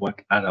cite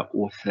what other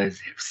authors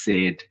have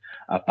said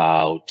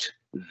about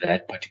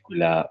that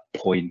particular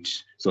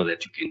point so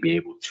that you can be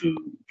able to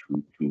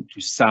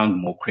sound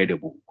more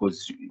credible,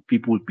 because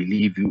people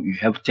believe you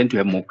tend to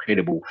have more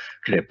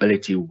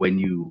credibility when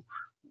you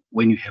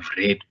have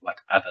read what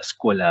other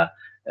scholars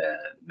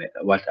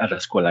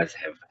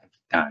have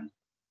done.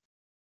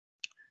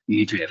 You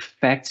need to have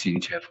facts, you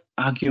need to have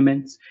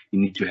arguments, you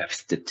need to have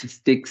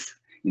statistics.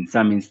 In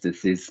some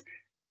instances,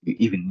 you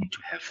even need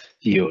to have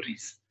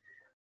theories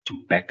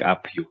to back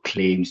up your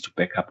claims, to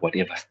back up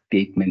whatever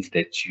statements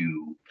that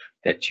you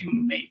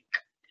make.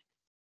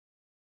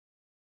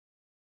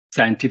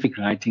 Scientific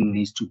writing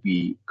needs to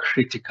be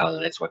critical,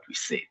 that's what we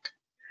said.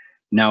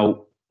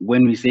 Now,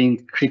 when we're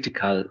saying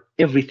critical,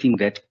 everything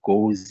that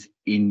goes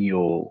in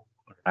your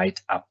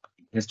write-up,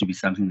 it has to be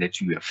something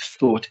that you have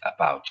thought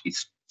about.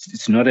 It's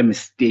not a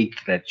mistake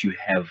that you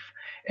have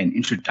an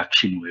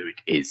introduction where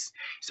it is.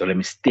 It's not a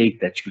mistake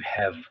that you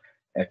have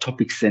a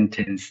topic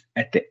sentence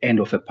at the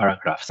end of a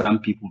paragraph. Some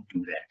people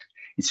do that.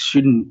 It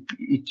shouldn't,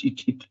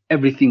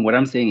 everything, what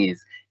I'm saying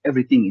is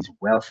everything is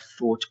well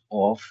thought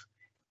of,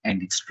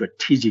 and it's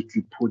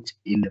strategically put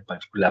in the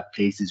particular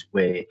places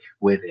where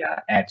they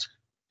are at,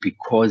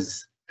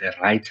 because the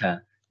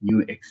writer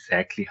knew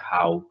exactly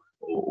how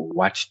or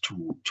what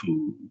to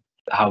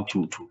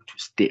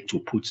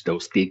put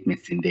those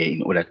statements in there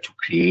in order to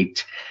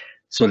create,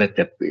 so that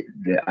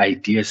the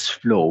ideas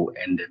flow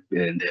and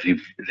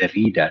the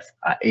readers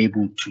are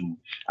able to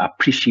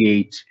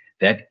appreciate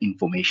that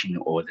information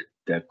or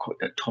the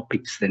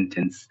topic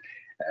sentence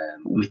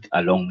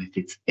along with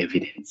its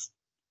evidence.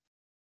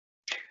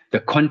 The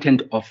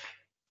content of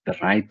the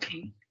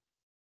writing,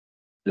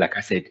 like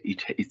I said,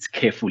 it's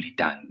carefully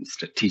done,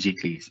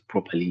 strategically, it's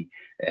properly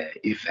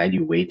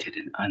evaluated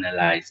and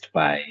analyzed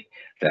by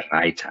the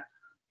writer.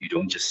 You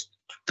don't just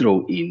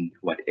throw in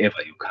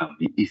whatever you come.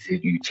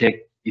 You check,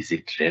 is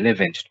it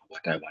relevant to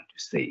what I want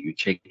to say? You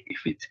check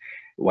if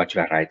what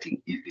you are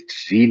writing, is it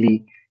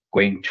really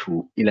going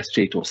to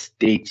illustrate or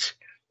state,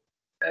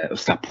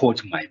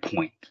 support my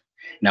point?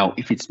 Now,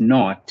 if it's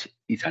not,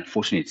 it's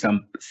unfortunate.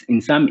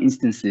 In some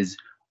instances,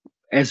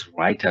 as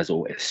writers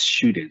or as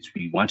students,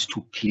 we want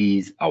to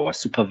please our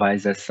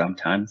supervisors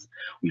sometimes.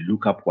 We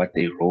look up what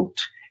they wrote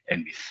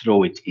and we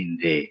throw it in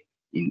there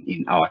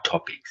in our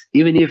topics,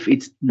 even if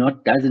it's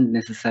not doesn't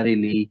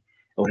necessarily,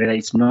 or rather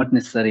it's not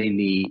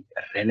necessarily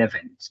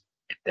relevant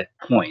at that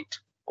point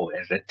or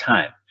at that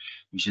time.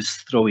 You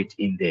just throw it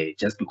in there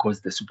just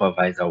because the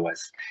supervisor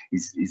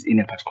is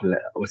in a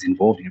particular was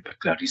involved in a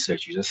particular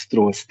research. You just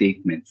throw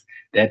statements.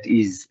 That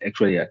is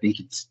actually, I think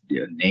it's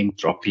name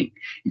dropping.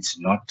 It's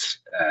not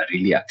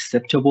really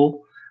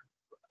acceptable.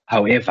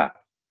 However,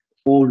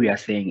 all we are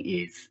saying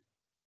is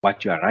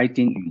what you are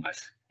writing, you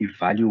must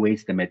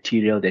evaluate the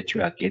material that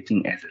you are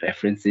getting as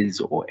references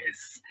or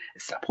as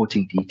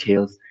supporting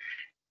details,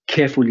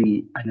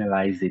 carefully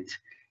analyze it,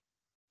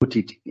 put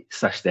it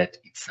such that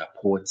it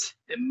supports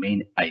the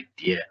main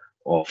idea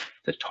of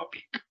the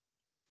topic.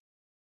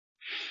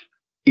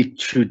 It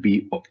should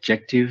be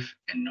objective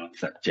and not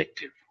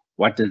subjective.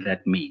 What does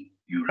that mean?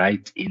 You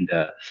write in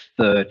the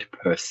third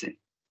person.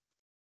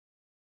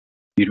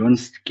 You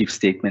don't give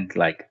statements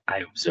like I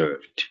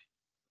observed,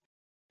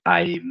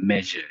 I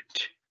measured,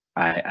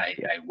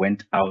 I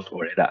went out,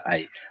 or rather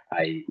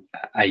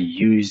I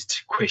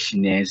used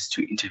questionnaires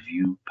to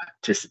interview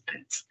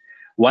participants.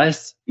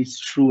 Whilst it's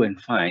true and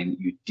fine,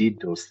 you did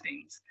those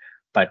things,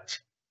 but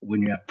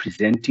when you are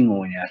presenting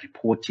or when you are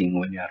reporting,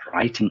 when you are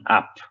writing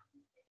up,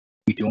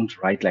 you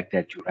don't write like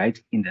that. You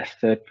write in the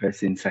third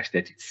person such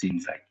that it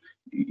seems like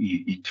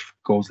it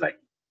goes like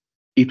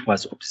it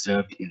was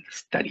observed in the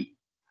study,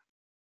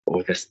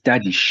 or the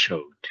study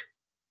showed.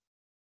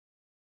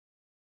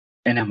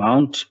 An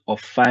amount of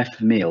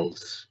 5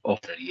 mils of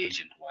the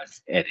reagent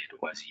was added,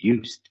 was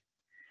used.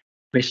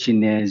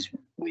 Questionnaires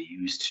were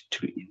used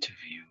to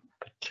interview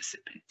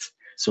participants.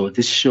 So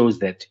this shows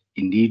that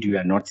indeed you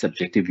are not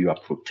subjective, you are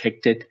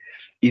protected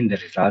in the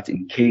results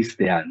in case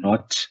they are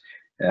not,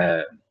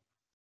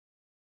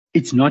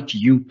 it's not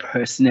you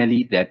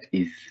personally that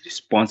is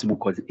responsible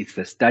because it's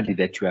the study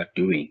that you are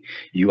doing.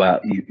 You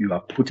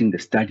are putting the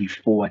study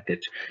forward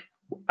that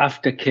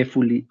after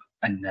carefully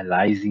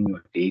analyzing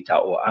your data,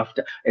 or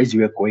after as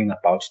you are going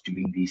about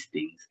doing these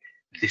things,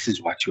 this is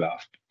what you are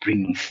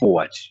bringing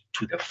forward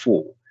to the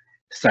fore,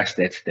 such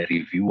that the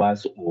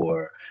reviewers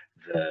or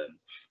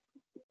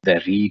the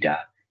reader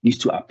needs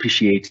to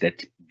appreciate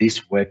that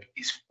this work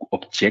is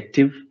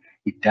objective.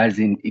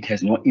 It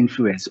has no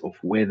influence of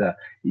whether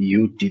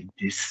you did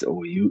this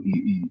or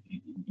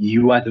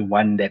you are the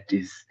one that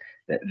is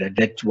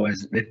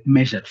that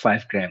measured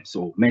 5 grams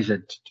or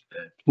measured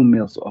 2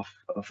 mils of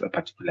a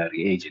particular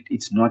reagent.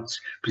 It's not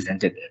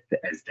presented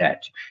as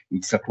that.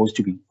 It's supposed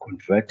to be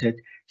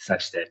converted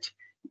such that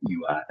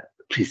you are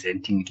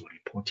presenting it or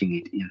reporting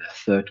it in the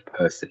third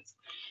person.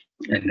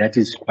 And that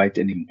is quite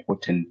an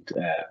important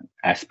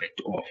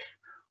aspect of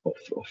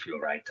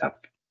your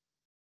write-up.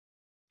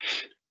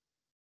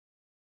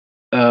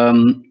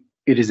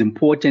 It is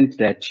important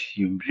that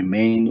you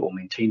remain or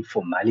maintain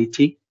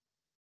formality.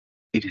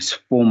 It is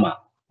formal.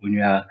 When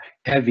you are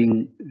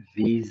having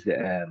these,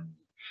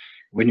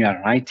 when you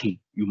are writing,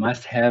 you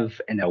must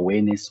have an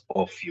awareness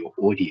of your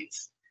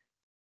audience.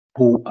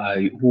 Who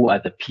are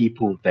the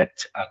people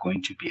that are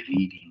going to be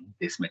reading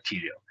this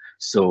material?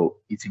 So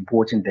it's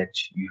important that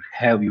you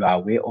are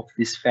aware of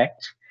this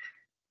fact.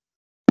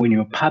 When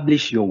you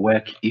publish your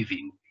work,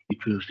 even,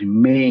 it will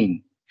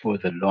remain for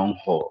the long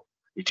haul.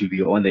 It will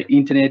be on the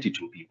internet, it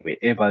will be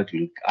wherever, it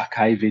will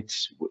archive it.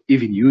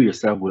 Even you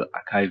yourself will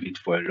archive it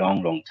for a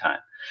long, long time.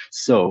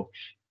 So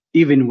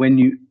even when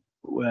you,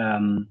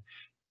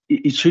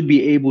 it should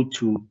be able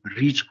to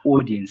reach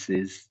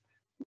audiences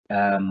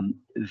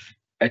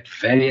at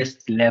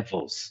various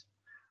levels.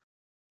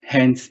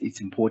 Hence,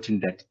 it's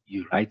important that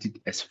you write it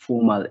as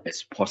formal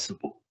as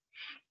possible.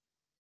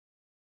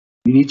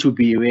 You need to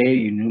be aware,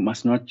 you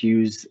must not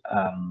use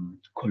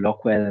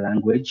colloquial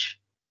language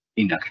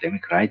in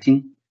academic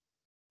writing.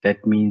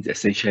 That means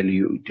essentially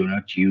you do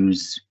not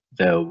use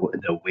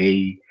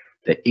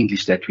the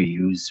English that we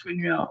use when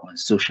we are on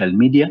social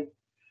media.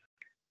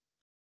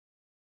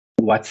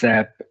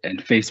 WhatsApp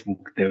and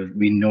Facebook,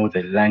 we know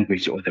the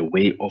language or the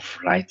way of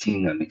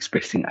writing and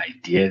expressing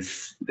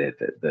ideas, the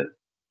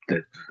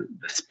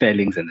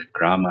spellings and the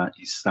grammar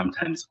is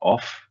sometimes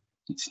off.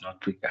 It's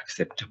not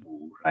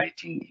acceptable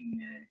writing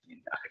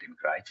in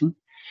academic writing.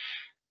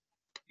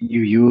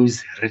 You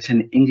use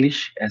written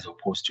English as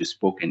opposed to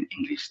spoken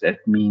English.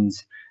 That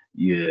means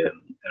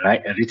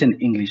written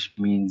English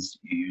means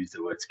you use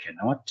the words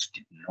cannot,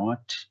 did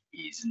not,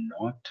 is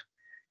not.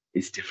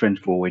 It's different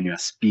for when you're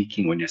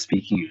speaking. When you're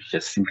speaking, you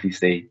just simply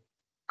say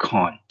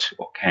can't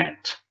or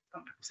can't.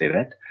 Some people say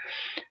that.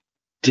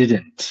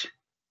 Didn't,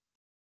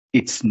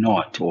 it's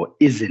not, or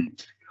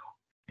isn't.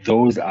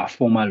 Those are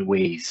formal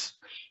ways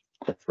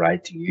of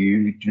writing.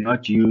 You do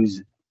not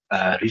use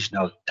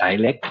regional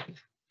dialect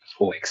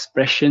or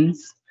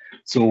expressions.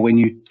 So when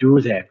you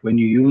do that, when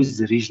you use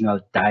the regional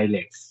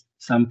dialects,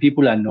 some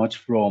people are not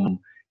from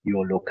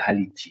your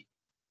locality.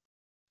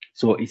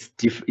 So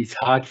it's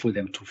hard for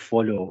them to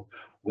follow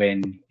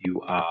when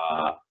you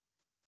are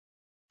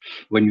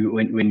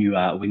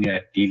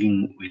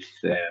dealing with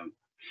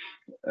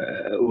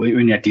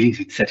when you're dealing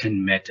with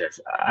certain matters.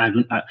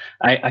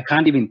 I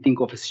can't even think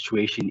of a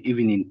situation,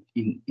 even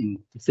in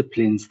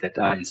disciplines that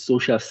are in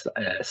social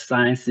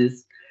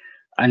sciences,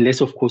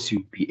 unless of course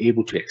you be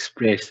able to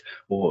express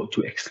or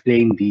to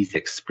explain these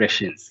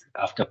expressions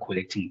after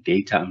collecting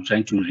data. I'm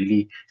trying to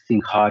really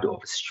think hard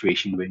of a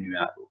situation when you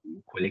are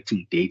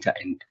collecting data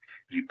and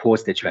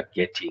reports that you are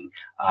getting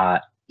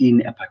are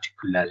in a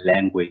particular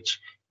language.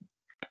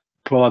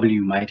 Probably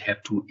you might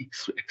have to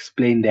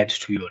explain that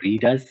to your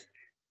readers.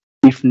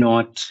 If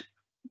not,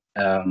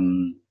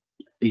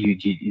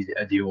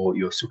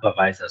 your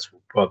supervisors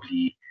will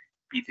probably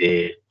be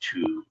there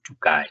to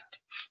guide.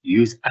 You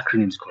use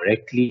acronyms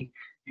correctly.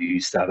 You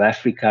use South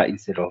Africa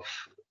instead of,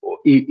 or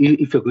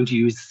if you're going to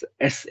use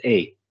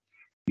SA,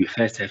 you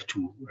first have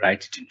to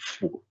write it in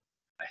full.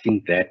 I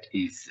think that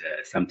is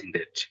something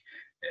that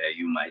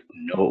you might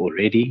know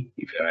already.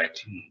 If you're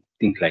writing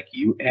things like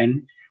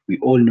UN, we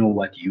all know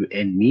what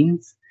UN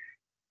means,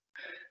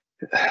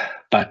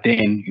 but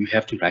then you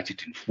have to write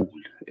it in full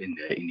in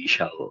the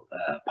initial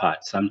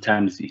part.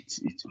 Sometimes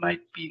it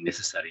might be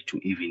necessary to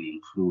even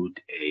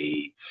include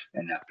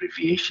an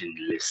abbreviation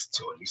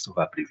list or list of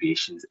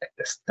abbreviations at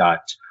the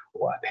start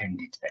or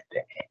append it at the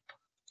end.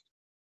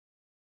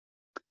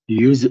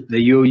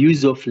 Your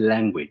use of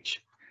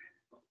language.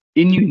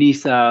 In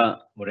UNISA,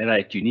 or rather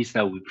at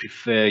UNISA, we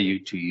prefer you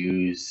to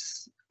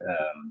use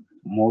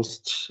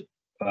most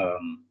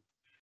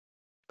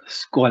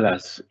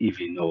scholars,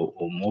 even or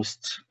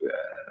most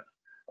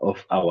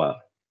of our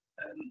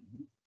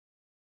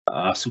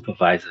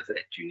supervisors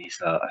at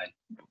UNISA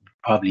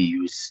probably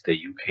use the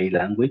UK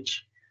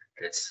language.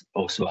 That's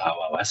also how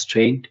I was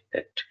trained,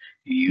 that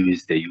you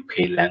use the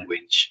UK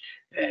language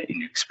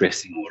in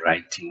expressing or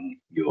writing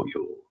your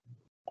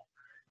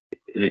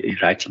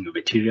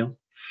material,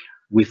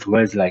 with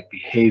words like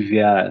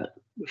behavior,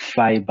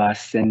 fiber,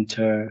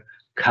 center,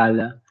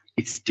 color.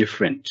 It's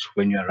different.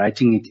 When you're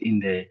writing it in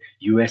the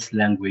US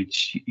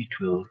language, it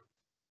will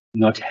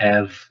not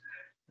have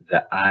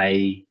the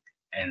I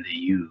and the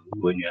U.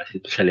 When you're,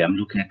 especially, I'm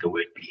looking at the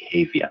word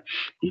behavior.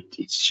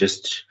 It's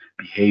just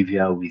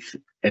behavior with,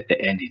 at the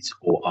end it's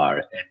OR.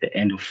 At the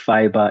end of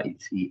fiber,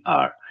 it's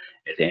ER.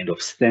 At the end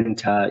of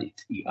center,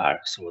 it's ER.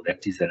 So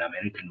that is an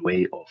American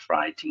way of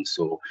writing.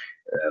 So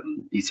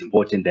it's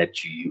important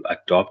that you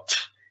adopt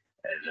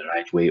the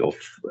right way of,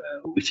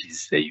 which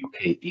is the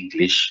UK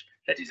English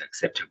that is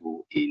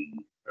acceptable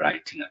in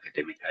writing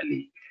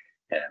academically.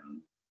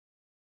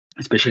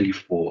 Especially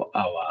for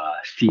our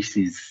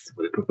thesis,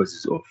 for the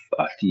purposes of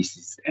our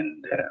thesis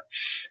and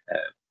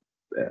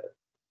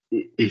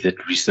is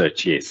it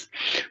research? Yes.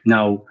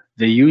 Now,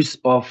 the use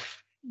of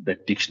the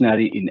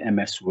dictionary in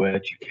MS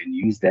Word, you can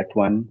use that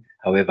one.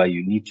 However,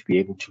 you need to be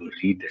able to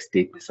read the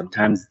statement.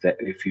 Sometimes that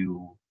if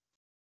you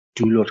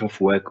do a lot of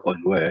work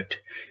on Word,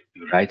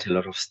 you write a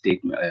lot of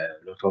statement, a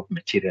lot of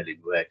material in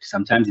Word.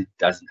 Sometimes it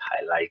doesn't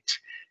highlight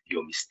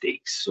your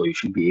mistakes. So you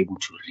should be able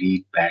to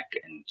read back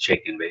and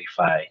check and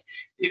verify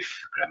if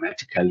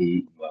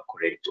grammatically you are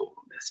correct or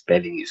the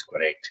spelling is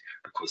correct,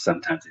 because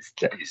sometimes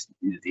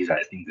these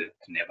are things that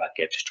never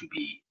get to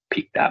be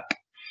picked up.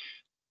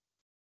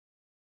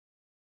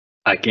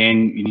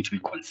 Again, you need to be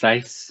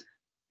concise.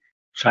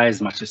 Try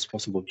as much as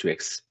possible to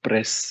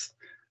express,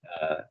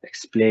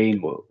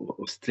 explain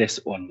or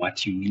stress on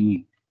what you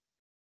mean.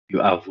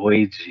 You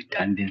avoid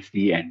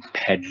redundancy and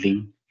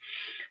peddling.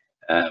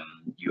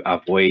 You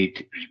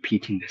avoid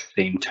repeating the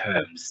same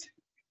terms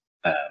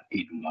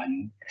in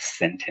one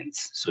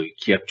sentence. So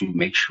you have to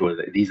make sure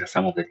that these are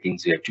some of the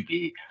things you have to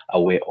be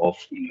aware of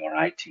in your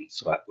writing.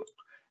 So I put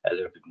a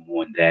little bit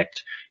more on that.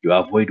 You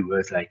avoid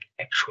words like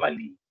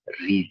actually,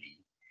 really,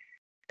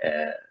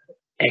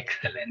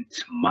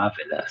 excellent,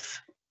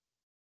 marvelous.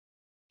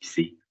 You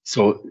see,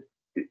 so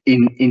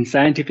in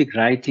scientific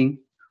writing,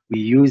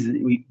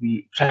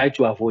 we try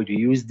to avoid, we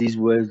use these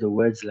words, the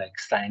words like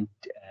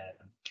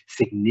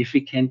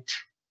significant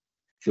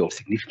or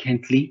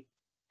significantly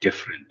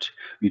different.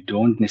 We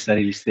don't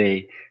necessarily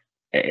say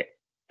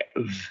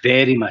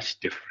very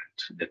much different.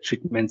 The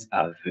treatments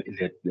are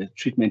the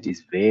treatment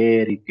is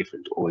very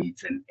different, or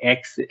it's an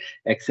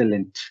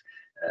excellent.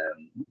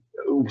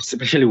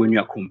 Especially when you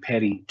are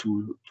comparing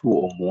two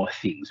or more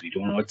things, we do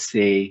not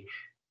say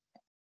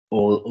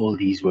all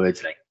these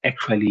words like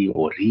actually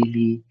or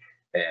really,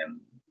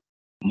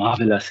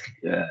 marvelous,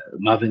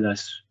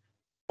 marvelous.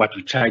 What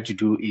we try to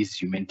do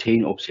is you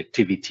maintain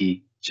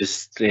objectivity,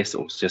 just stress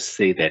or just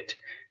say that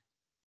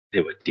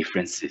there were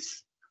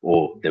differences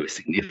or there were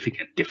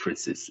significant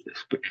differences,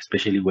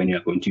 especially when you're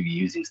going to be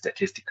using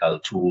statistical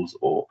tools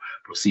or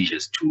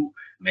procedures to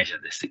measure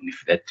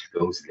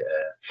those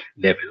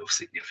level of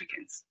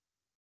significance.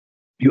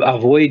 You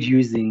avoid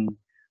using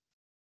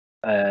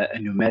a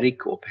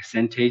numeric or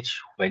percentage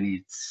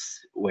when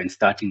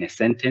starting a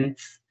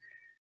sentence.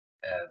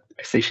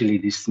 Essentially,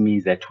 this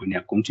means that when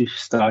you're going to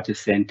start a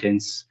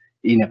sentence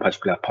in a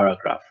particular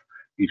paragraph,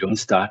 you don't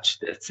start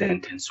the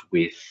sentence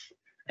with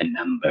a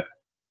number.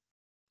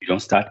 You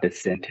don't start the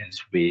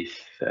sentence with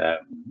a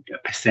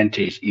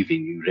percentage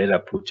even. You rather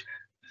put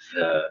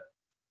the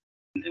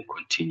and then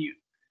continue.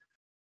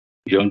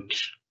 You don't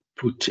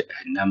put a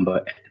number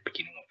at the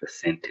beginning of a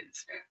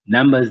sentence.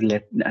 Numbers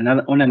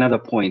on another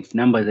point,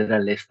 numbers that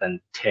are less than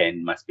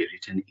 10 must be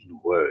written in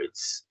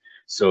words.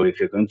 So if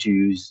you're going to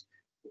use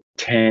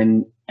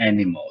 10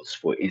 animals,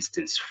 for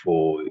instance,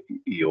 for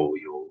your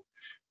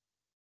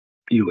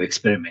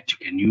experiment, you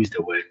can use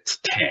the word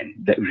 10,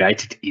 that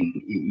write it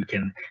in, you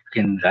can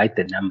write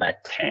the number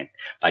 10.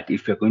 But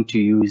if you're going to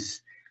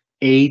use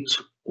 8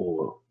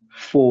 or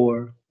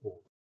 4 or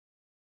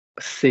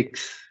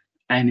 6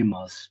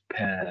 animals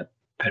per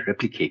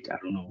replicate, I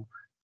don't know,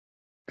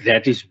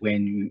 that is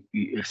when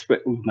you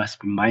must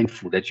be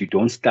mindful that you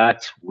don't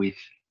start with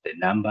the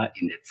number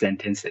in that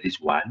sentence. That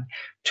is one.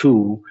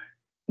 Two,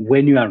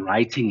 when you are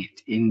writing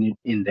it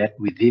in that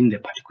within the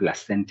particular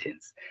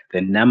sentence,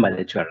 the number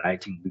that you are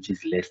writing, which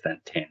is less than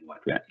 10,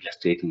 what we are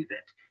illustrating is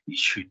that it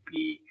should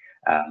be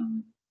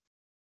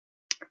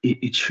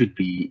it should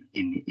be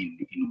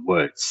in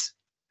words.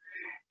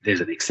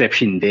 There's an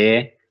exception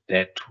there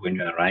that when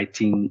you are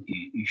writing,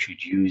 you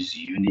should use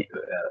unit.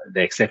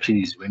 The exception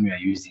is when you are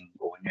using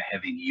or when you're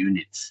having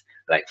units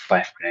like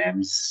 5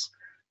 grams,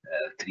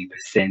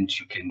 3%.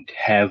 You can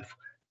have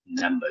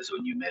numbers or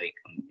numeric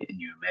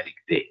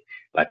there.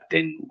 But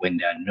then when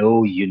there are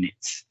no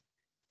units,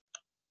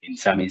 in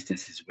some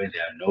instances where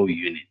there are no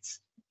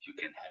units, you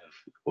can have,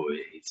 or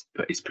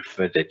it's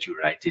preferred that you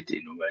write it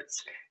in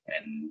words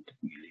and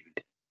you leave it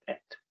at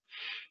that.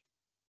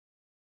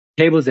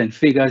 Tables and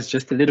figures,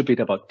 just a little bit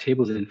about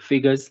tables and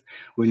figures.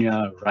 When you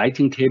are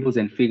writing tables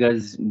and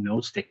figures,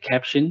 note the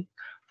caption.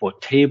 For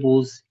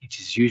tables, it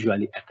is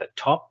usually at the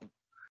top.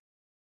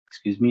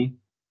 Excuse me.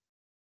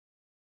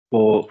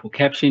 For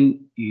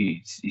caption,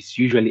 it's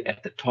usually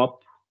at the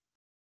top.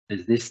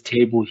 There's this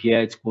table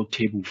here, it's called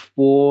table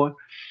 4.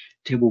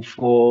 Table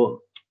 4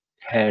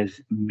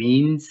 has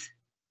means,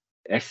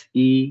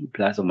 SE,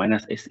 plus or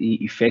minus SE,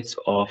 effects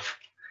of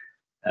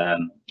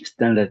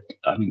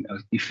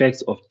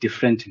effects of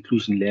different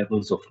inclusion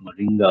levels of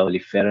Moringa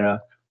oleifera,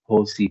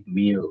 whole seed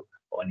meal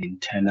on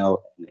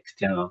internal and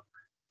external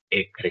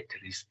air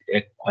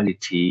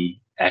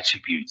quality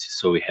attributes.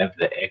 So we have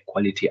the air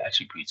quality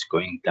attributes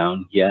going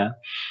down here,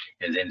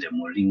 and then the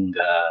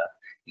Moringa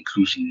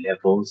inclusion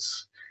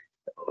levels,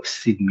 or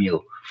seed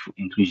meal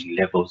inclusion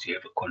levels. You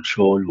have a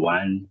control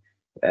 1,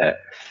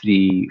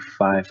 3,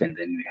 5, and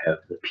then we have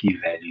the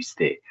p-values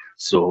there.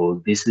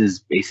 So this is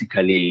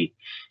basically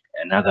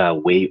another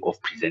way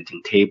of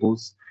presenting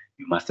tables.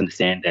 You must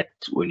understand that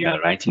when you are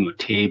writing your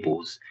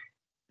tables,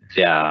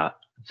 there are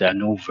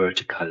no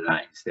vertical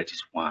lines. That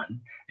is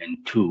one.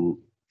 And two,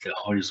 the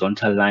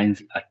horizontal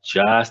lines are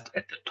just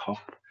at the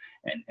top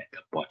and at the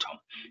bottom.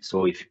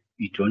 So if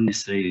you don't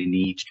necessarily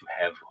need to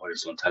have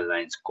horizontal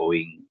lines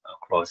going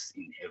across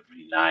in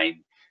every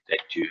line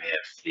that you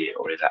have there,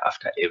 or rather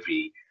after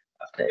every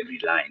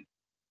line.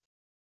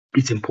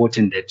 It's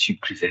important that you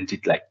present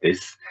it like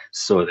this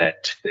so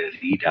that the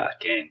reader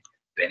again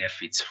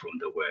benefits from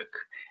the work.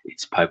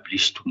 It's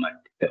published,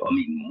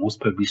 most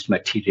published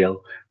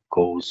material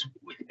goes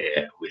with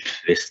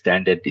this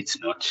standard. It's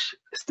not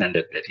a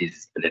standard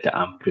that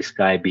I'm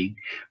prescribing,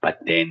 but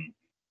then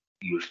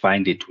you'll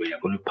find it when you're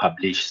going to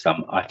publish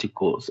some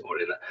articles, or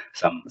rather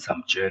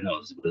some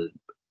journals will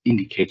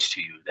indicate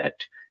to you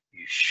that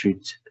you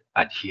should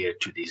adhere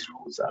to these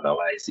rules,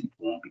 otherwise it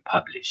won't be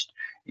published.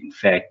 In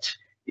fact,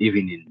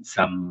 even in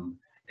some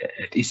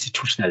at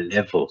institutional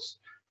levels,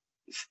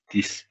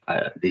 this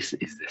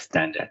is the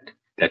standard,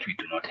 that we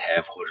do not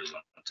have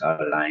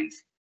horizontal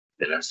lines.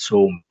 There are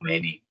so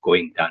many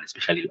going down,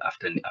 especially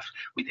after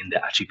within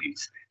the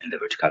attributes, and the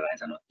vertical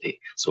lines are not there.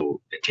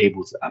 So the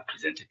tables are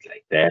presented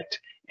like that,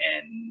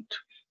 and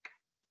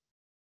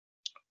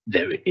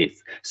there it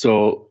is.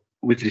 So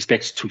with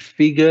respect to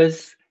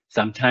figures,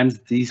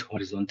 sometimes these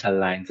horizontal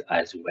lines just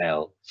as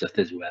well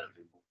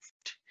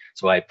removed.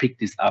 So I picked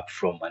this up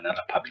from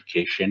another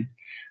publication.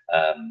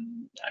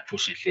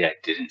 Unfortunately, I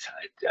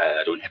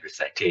don't have the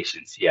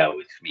citations here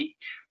with me,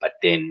 but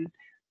then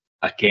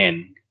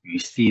again, you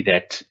see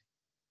that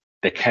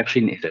the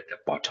caption is at the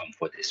bottom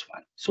for this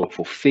one. So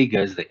for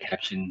figures, the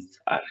captions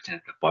are written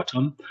at the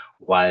bottom,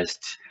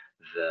 whilst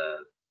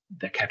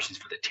the captions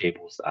for the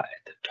tables are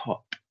at the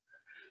top.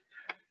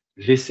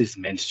 This is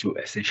meant to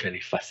essentially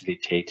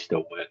facilitate the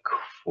work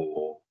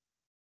for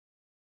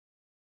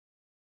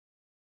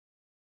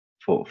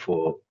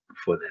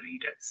the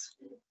readers.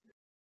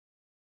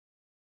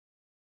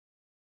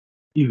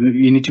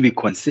 You need to be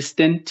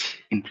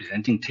consistent in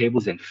presenting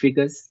tables and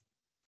figures.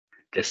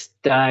 The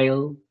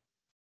style,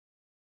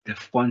 the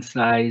font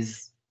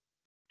size,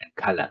 and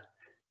color.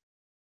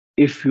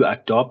 If you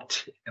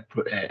adopt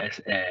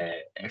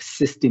a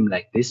system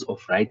like this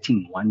of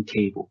writing one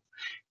table,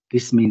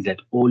 this means that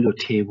all your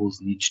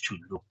tables need to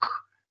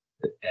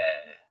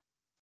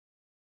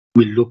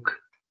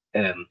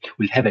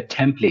will have a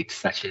template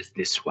such as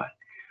this one,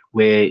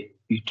 where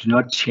you do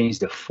not change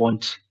the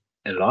font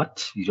a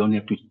lot. You don't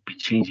have to be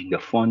changing the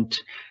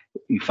font.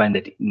 You find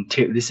that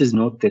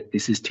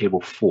this is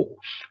table 4.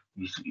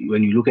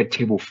 When you look at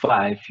table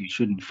 5, you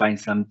shouldn't find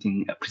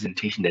a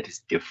presentation that is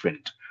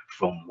different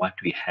from what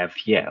we have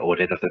here, or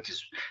rather that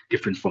is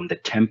different from the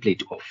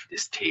template of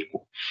this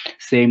table.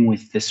 Same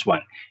with this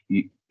one.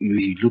 You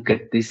look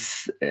at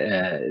this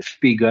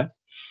figure,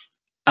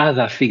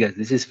 other figures,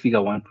 this is figure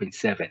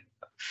 1.7.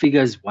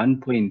 Figures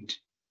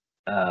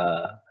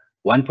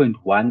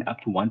 1.1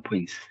 up to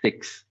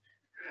 1.6,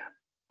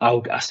 I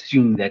would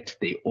assume that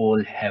they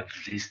all have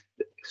this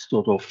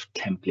sort of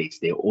templates.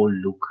 They all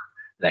look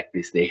like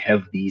this. They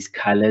have these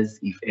colors.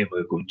 If ever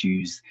we're going to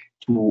use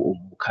 2 or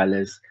more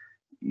colors,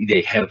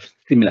 they have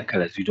similar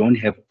colors. You don't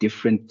have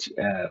different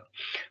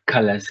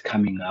colors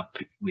coming up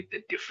with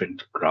the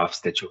different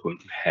graphs that you're going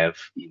to have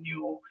in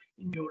your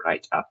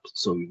write-up.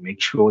 So you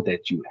make sure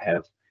that you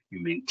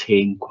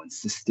maintain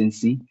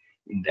consistency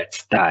in that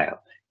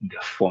style, in the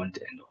font,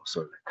 and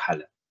also the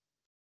color.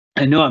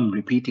 I know I'm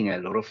repeating a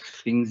lot of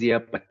things here,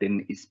 but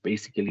then it's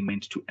basically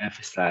meant to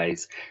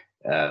emphasize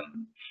the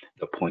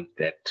point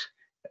that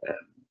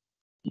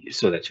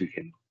so that you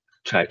can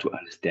try to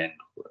understand.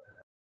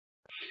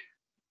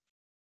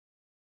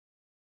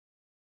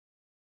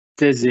 It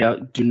says here,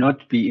 do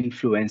not be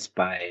influenced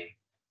by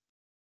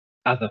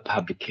other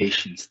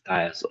publication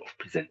styles of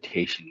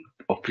presenting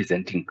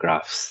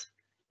graphs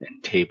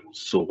and tables.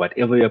 So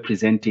whatever you're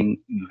presenting,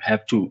 you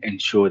have to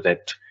ensure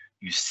that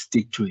you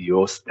stick to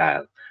your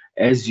style.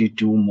 As you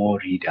do more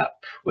read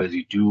up, as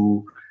you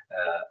do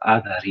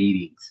other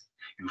readings,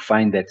 you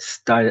find that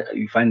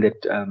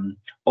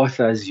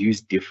authors use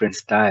different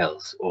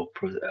styles or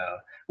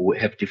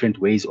have different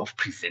ways of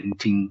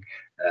presenting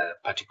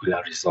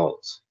particular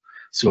results.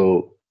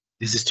 So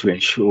this is to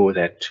ensure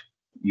that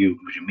you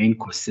remain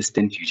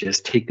consistent. You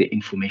just take the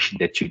information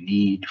that you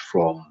need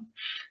from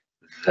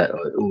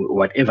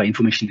whatever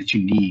information that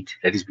you need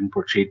that is being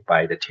portrayed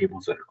by the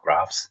tables or the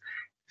graphs,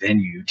 then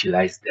you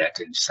utilize that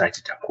and cite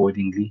it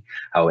accordingly.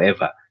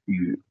 However,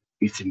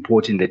 it's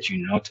important that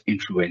you're not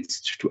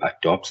influenced to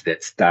adopt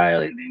that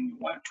style and then you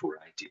want to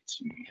write it.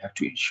 You have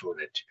to ensure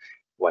that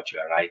what you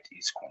write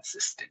is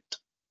consistent.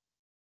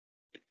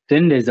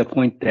 Then there's a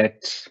point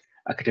that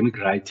academic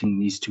writing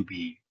needs to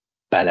be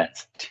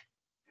balanced.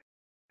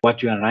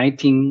 What you are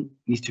writing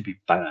needs to be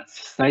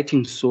balanced.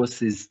 Citing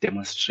sources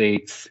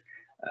demonstrates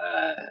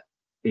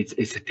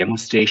it's a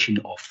demonstration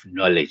of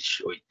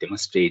knowledge, or it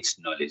demonstrates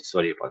knowledge.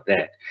 Sorry about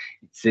that.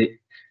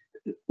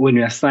 When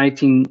you are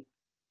citing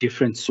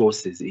different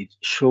sources, it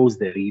shows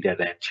the reader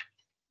that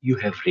you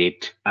have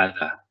read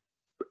other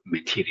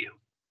material.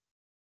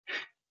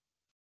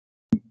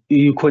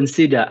 You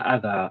consider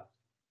other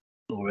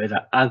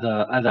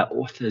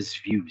authors'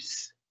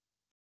 views,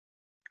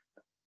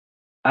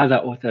 other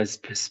authors'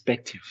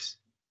 perspectives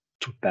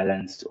to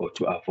balance or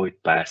to avoid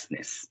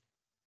biasness.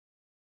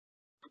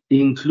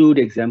 Include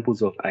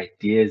examples of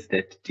ideas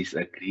that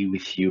disagree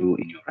with you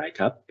in your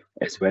write-up,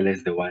 as well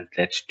as the ones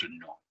that do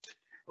not,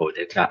 or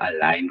that are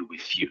aligned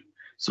with you.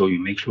 So you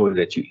make sure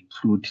that you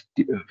include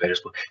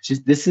various.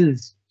 This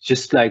is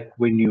just like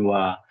when you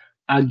are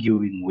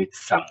arguing with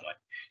someone.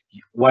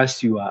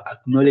 Whilst you are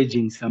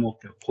acknowledging some of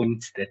the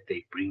points that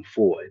they bring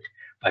forward,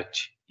 but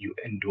you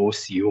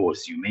endorse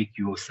yours, you make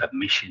your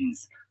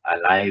submissions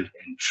alive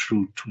and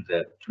true to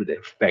the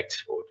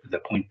fact or to the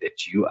point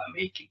that you are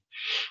making.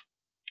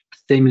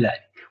 Similarly,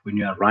 when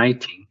you are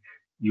writing,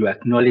 you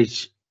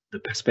acknowledge the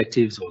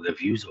perspectives or the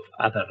views of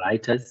other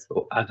writers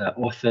or other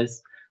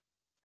authors,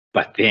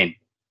 but then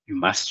you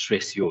must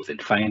stress yours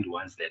and find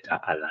ones that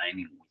are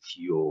aligning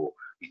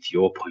with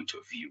your point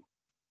of view.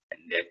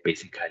 And that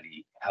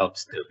basically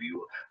helps the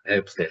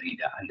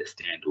reader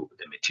understand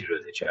the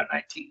material that you are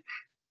writing.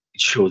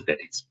 It shows that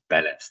it's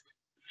balanced.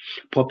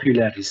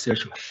 Popular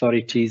research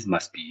authorities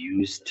must be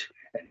used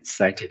and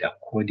cited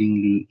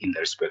accordingly in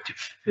the respective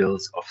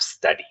fields of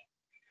study.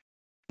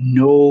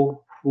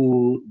 Know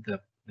who the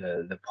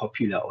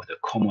popular or the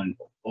common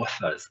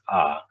authors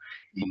are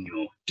in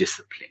your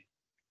discipline.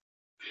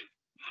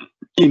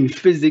 In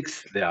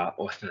physics, there are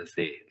authors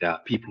there. There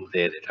are people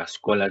there that are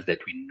scholars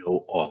that we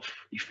know of.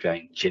 If you're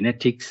in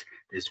genetics,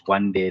 there's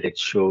one there that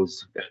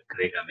shows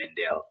Gregor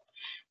Mendel.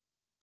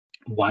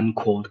 One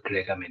called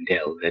Gregor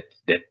Mendel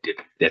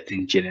that's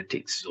in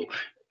genetics. So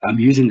I'm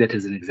using that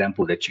as an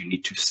example that you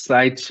need to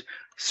cite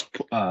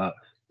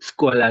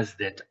scholars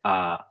that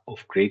are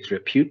of great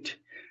repute,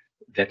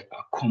 that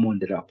are common,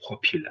 that are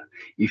popular.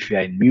 If you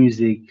are in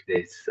music,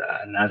 there's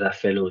another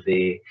fellow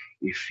there.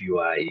 If you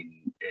are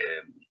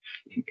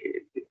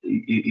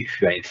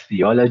if you are in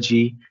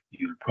theology,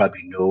 you'll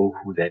probably know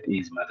who that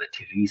is, Mother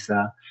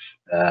Teresa,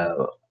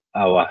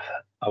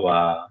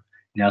 our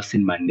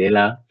Nelson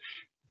Mandela,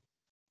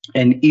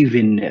 and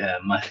even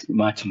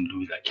Martin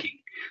Luther King.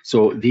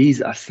 So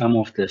these are some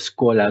of the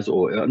scholars,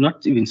 or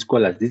not even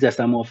scholars, these are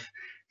some of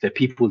the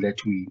people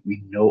that we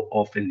know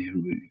of and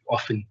we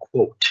often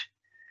quote.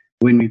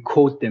 When we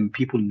quote them,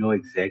 people know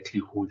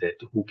exactly who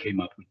came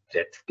up with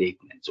that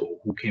statement or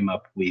who came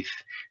up with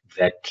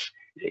that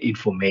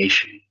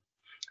information,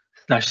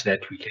 such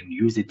that we can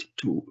use it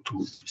to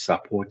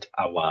support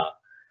our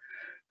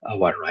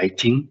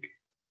writing,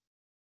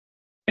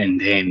 and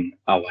then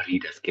our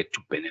readers get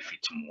to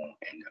benefit more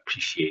and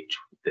appreciate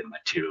the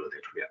material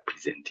that we are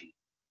presenting.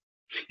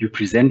 You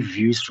present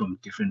views from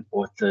different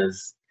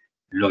authors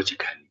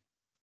logically.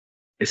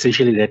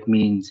 Essentially, that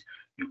means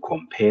you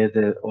compare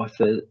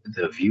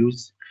the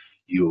views,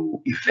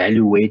 you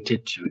evaluate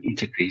it, you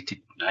integrate it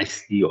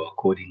nicely or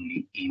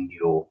accordingly in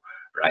your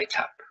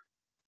write-up.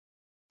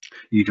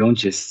 You don't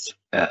just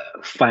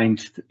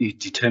you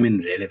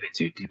determine relevance,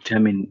 you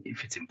determine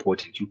if it's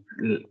important.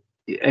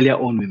 Earlier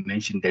on, we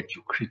mentioned that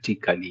you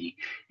critically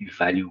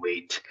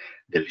evaluate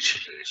the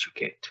literature that you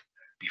get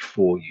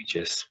before you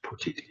just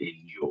put it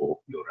in your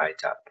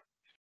write-up.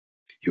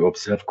 You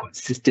observe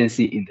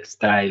consistency in the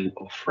style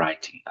of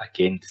writing.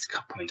 Again, this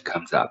point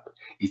comes up.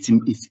 It's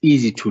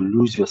easy to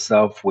lose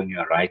yourself when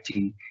you're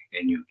writing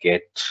and you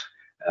get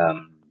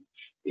um,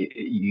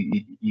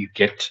 you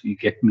get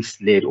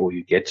misled or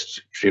you get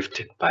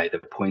drifted by the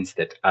points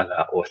that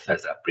other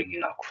authors are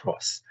bringing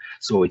across.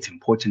 So it's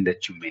important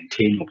that you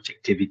maintain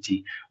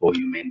objectivity or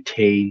you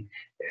maintain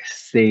a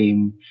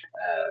same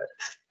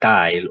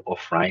style of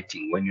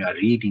writing. When you are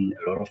reading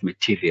a lot of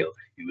material,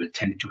 you will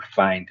tend to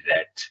find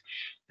that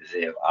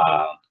there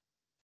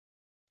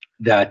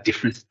are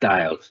different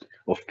styles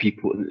of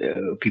people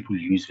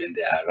use when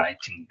they are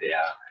writing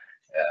their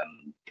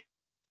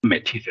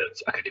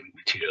materials, academic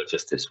material,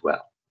 just as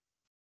well.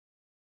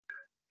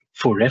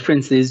 For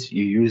references,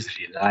 you use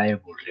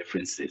reliable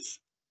references.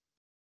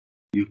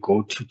 You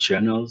go to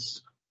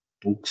journals,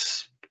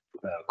 books,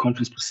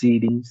 conference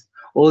proceedings.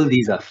 All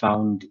these are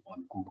found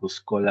on Google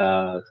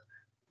Scholar,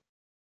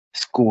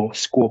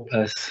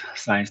 Scopus,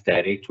 Science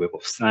Direct, Web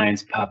of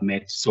Science,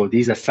 PubMed. So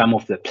these are some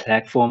of the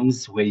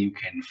platforms where you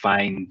can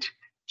find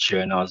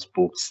journals,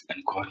 books,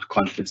 and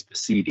conference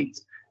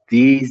proceedings.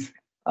 These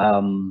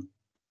are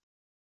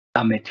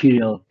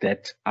material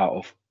that are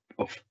of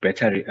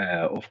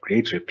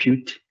great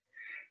repute.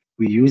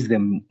 We use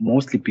them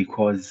mostly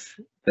because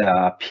they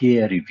are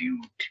peer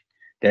reviewed.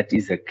 That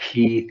is a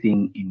key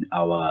thing in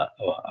our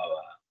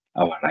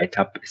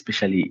write-up,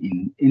 especially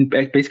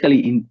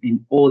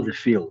in all the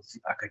fields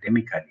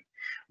academically.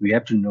 We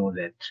have to know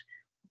that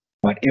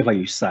whoever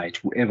you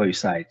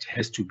cite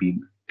has to be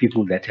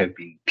people that have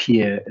been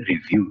peer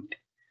reviewed.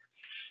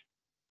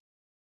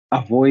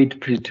 Avoid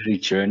predatory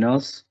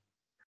journals.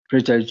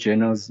 Predatory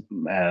journals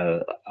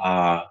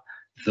are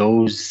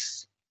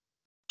those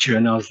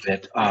journals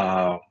that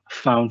are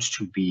found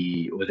to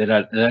be, or that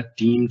are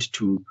deemed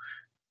to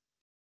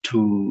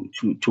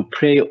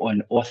prey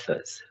on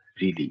authors,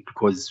 really,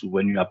 because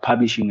when you are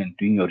publishing and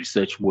doing your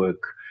research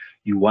work,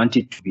 you want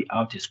it to be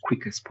out as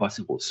quick as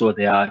possible. So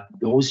there are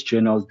those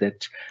journals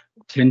that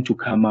tend to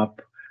come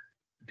up.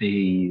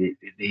 They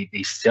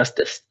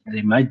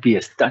might be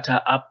a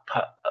startup.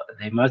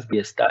 They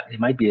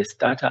might be a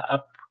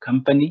startup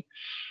company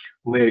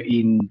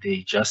wherein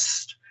they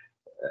just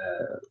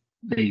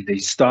they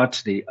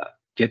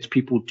get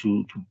people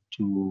to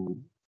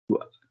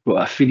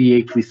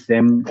affiliate with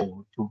them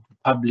or to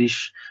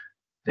publish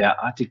their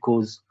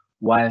articles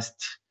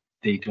whilst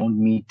they don't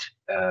meet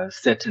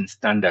certain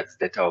standards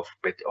that are of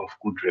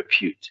good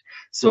repute.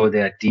 So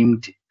they are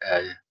deemed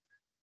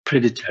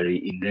predatory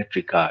in that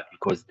regard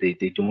because they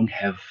don't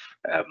have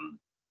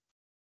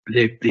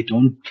they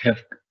don't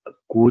have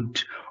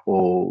good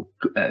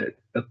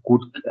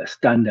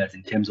standards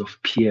in terms of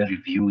peer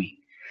reviewing,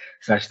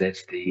 such that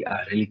they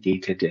are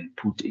relegated and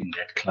put in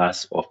that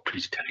class of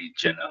predatory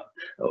journal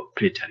or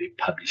predatory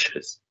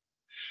publishers.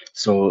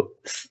 So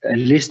a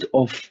list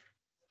of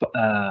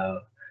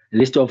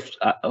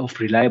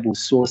reliable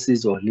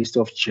sources or list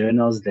of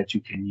journals that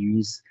you can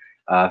use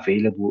are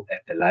available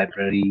at the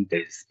library.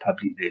 There's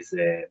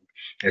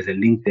a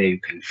link there you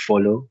can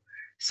follow,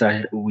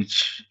 so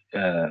which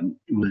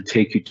will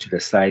take you to the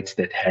site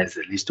that has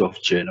a list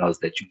of journals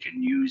that you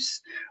can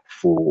use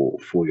for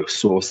your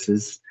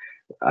sources.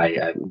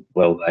 I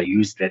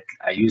use that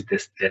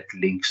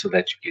link so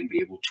that you can be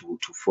able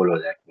to follow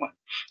that one.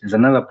 There's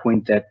another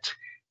point that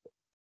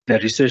the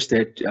research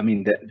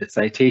the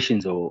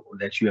citations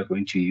that you are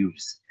going to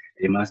use,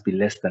 they must be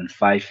less than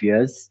 5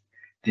 years.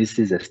 This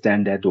is a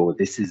standard, or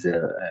this is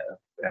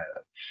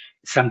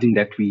something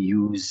that we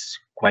use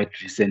quite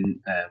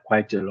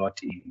a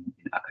lot in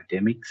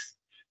academics.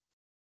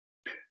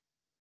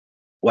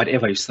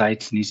 Whatever you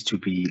cite needs to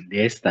be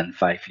less than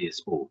 5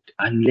 years old,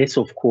 unless,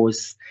 of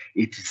course,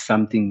 it is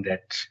something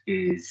that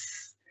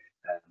is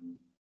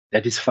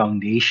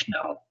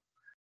foundational.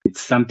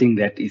 It's something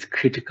that is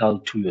critical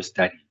to your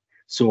study.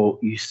 So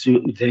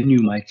then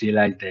you might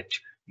realize that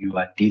you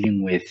are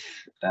dealing with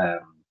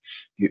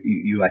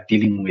you are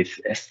dealing with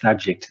a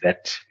subject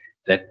that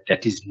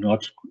is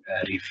not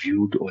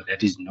reviewed, or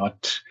that is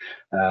not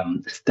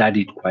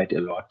studied quite a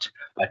lot.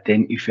 But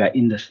then if you are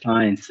in the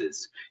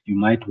sciences, you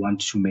might want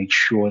to make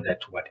sure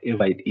that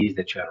whatever it is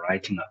that you are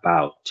writing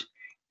about,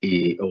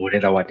 or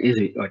whatever what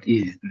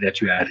is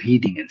that you are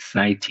reading and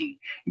citing,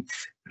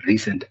 it's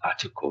recent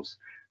articles.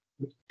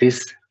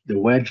 The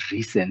word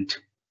recent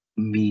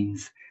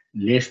means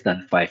less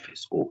than 5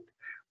 years old.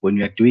 When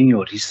you are doing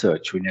your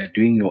research, when you are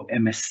doing your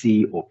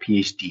MSc or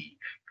PhD,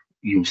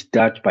 you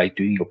start by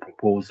doing your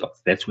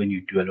proposals. That's when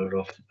you do a lot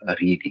of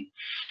reading.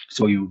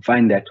 So you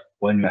find that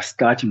when you are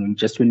starting, when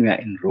you are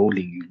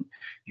enrolling,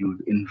 you'll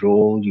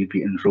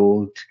be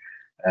enrolled,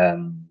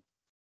 um,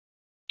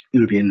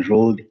 you'll be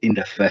enrolled in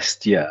the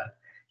first year.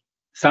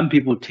 Some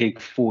people take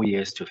 4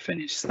 years to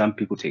finish. Some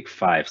people take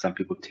 5. Some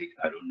people take,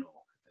 I don't know,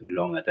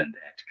 longer than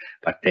that.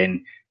 But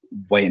then,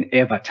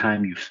 whenever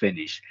time you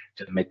finish,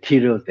 the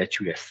material that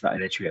you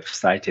have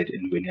cited,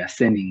 and when you are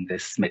sending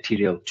this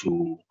material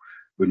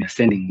when you're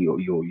sending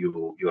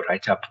your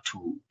write up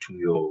to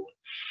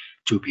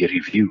be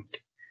reviewed,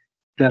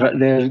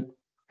 the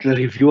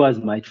reviewers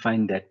might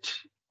find that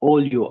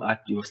all your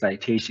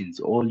citations,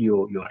 all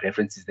your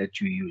references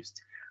that you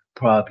used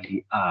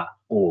probably are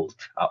older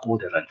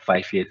than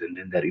 5 years, and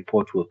then the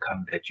report will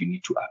come that you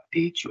need to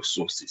update your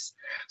sources.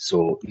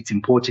 So it's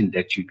important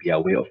that you be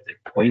aware of the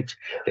point,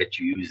 that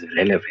you use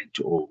relevant,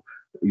 or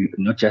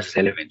not just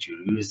relevant,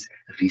 you use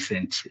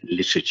recent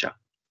literature.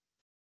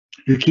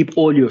 You keep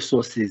all your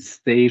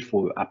sources safe,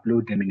 or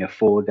upload them in a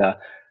folder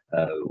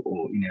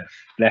or in a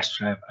flash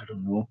drive, I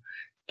don't know,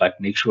 but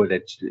make sure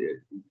that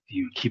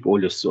you keep all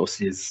your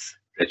sources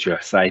that you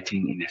are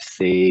citing in a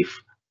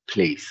safe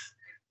place.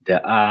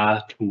 There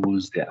are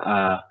tools that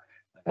are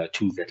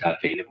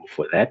available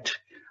for that.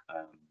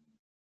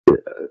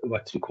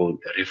 What we call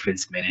the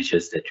reference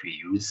managers that we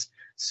use.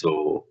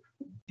 So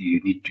you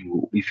need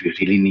to, if you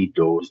really need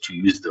those, to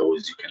use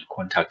those, you can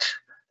contact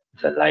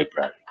the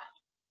library.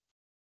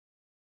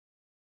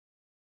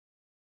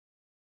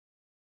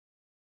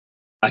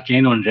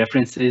 Again, on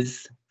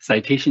references,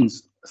 citation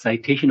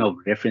of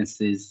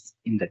references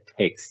in the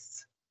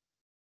text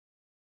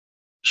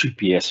should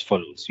be as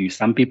follows.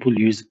 Some people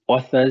use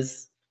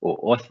authors or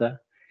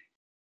author,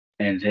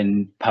 and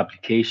then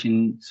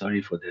publication,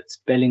 sorry for that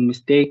spelling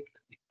mistake,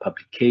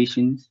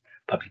 publication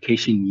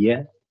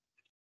year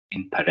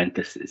in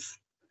parentheses.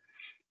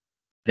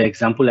 The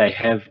example I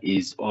have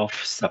is of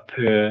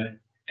Sapir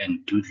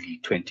and Dudley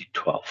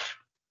 2012.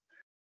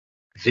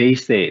 They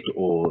said,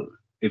 or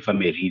if I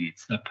may read it,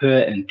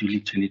 Sapir and Dudley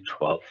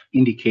 2012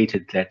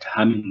 indicated that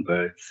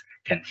hummingbirds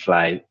can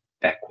fly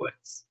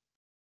backwards.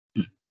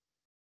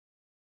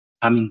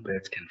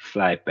 Hummingbirds can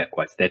fly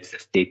backwards. That's the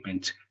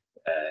statement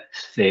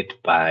said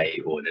by,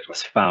 or that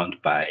was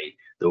found by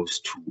those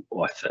two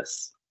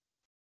authors.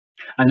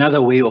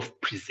 Another way of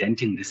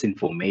presenting this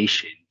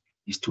information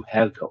is to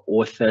have the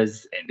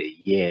authors and the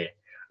year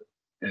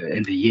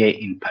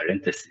in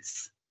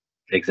parentheses.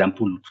 The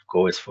example would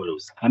go as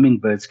follows: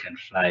 hummingbirds can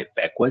fly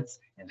backwards,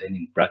 and then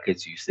in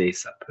brackets you say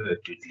Sapir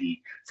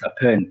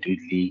and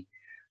Dudley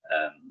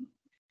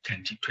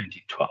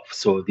 2012.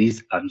 So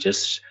I'm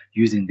just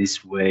using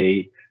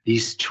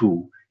these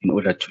two in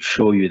order to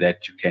show you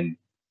that you can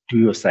do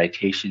your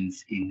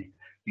citations in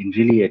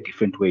really a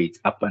different way.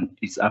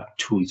 It's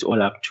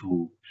all up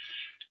to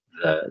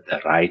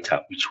the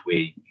writer which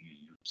way you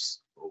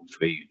use or which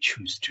way you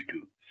choose to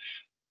do.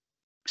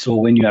 So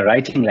when you are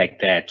writing like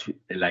that,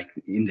 like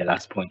in the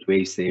last point where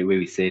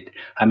we said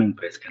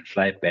hummingbirds can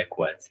fly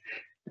backwards,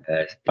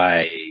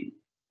 by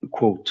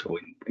quote or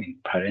in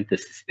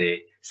parentheses there,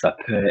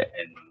 Sapir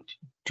and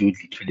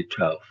Dudley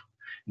 2012.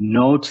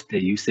 Note the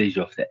usage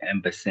of the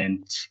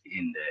ampersand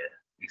in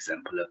the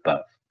example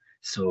above.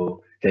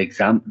 So in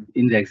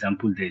the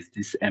example, there's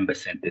this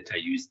ampersand that I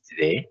used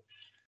there.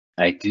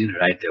 I didn't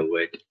write the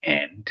word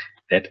and,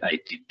 that I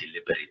did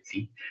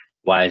deliberately,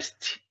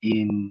 whilst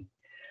in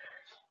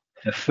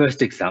the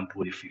first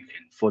example, if you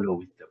can follow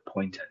with the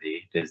pointer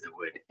there's the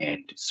word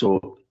and.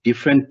 So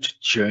different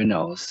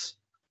journals,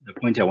 the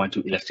point I want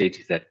to illustrate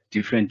is that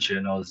different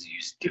journals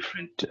use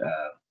different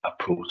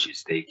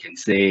approaches. They can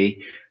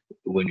say,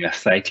 when you're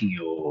citing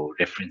your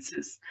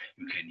references,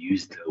 you can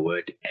use the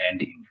word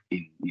and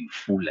in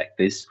full like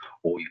this,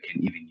 or you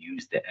can even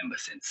use the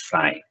ampersand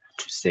sign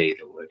to say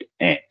the word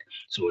and.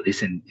 So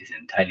this is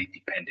entirely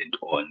dependent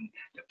on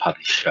the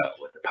publisher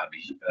or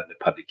the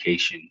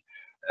publication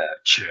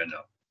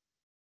journal.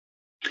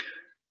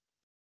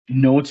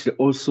 Note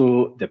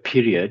also the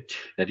period,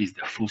 that is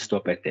the full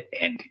stop at the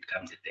end. It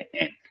comes at the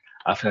end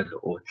after the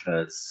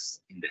authors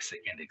in the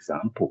second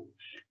example.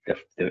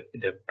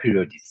 The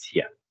period is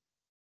here.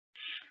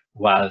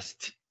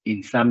 Whilst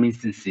in some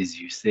instances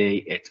you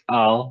say et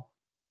al.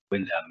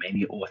 When there are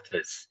many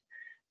authors.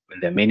 When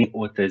there are many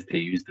authors, they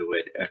use the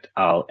word et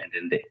al. And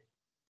then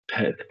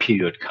the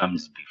period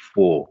comes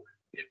before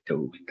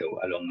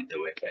along with the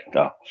word et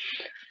al.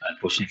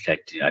 Unfortunately, I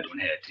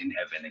didn't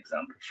have an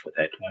example for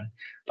that one.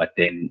 But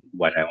then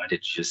what I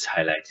wanted to just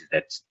highlight is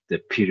that the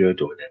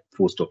period or the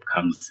full stop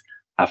comes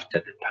after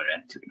the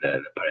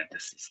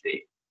parenthesis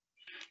there.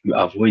 You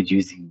avoid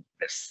using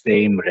the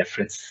same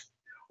reference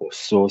or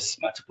source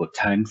multiple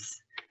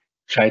times.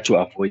 Try to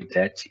avoid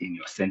that in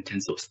your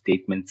sentence or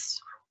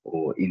statements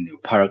or in your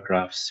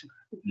paragraphs.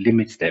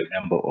 Limit the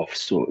number of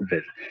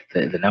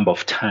the number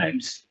of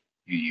times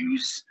you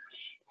use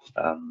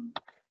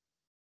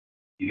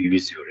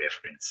your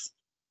reference.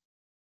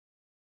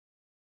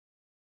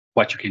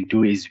 What you can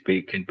do is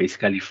you can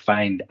basically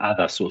find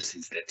other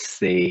sources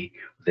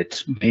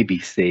that maybe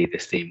say the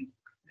same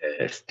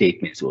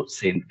statements or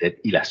that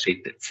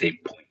illustrate that same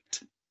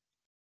point.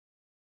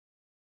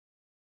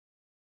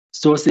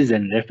 Sources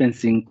and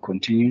referencing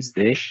continues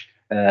there.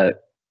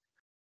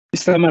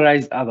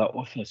 Summarize other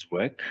authors'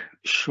 work,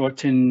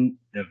 shorten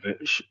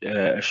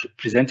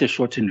present a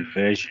shortened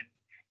version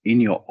in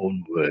your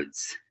own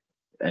words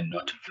and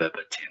not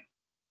verbatim.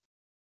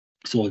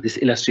 So this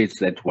illustrates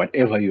that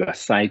whatever you are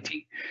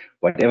citing,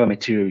 whatever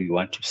material you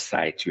want to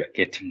cite, you are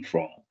getting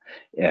from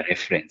a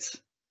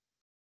reference.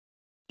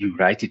 You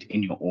write it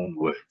in your own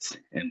words,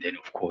 and then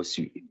of course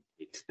you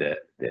indicate the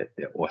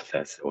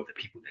authors or the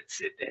people that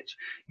said that.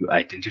 You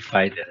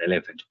identify the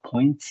relevant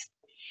points.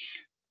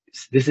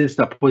 This is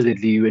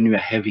supposedly when you are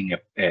having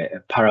a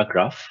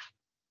paragraph,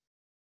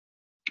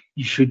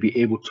 you should be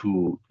able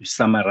to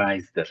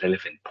summarize the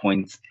relevant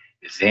points.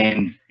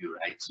 Then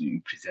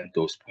you present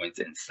those points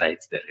and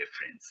cite the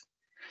reference.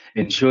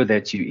 Ensure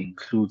that you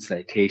include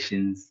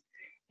citations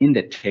in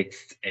the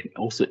text and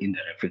also in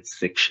the reference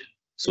section.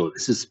 So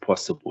this is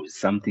possible. It's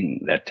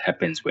something that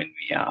happens when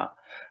we are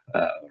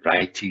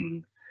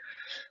writing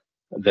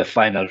the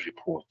final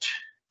report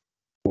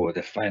or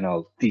the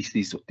final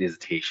thesis or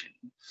dissertation.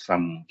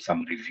 Some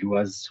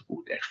reviewers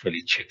would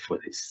actually check for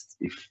this.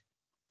 If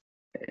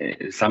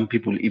some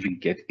people even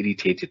get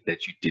irritated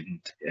that you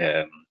didn't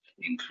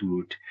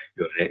include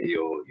the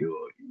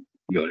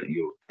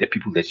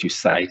people that you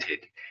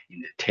cited in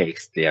the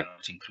text. They are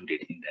not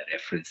included in the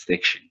reference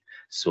section.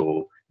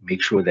 So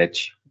make sure that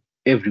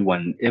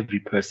every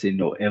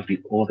person or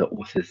all the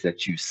authors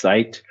that you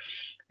cite,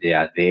 they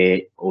are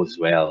there as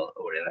well,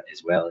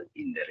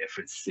 in the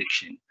reference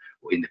section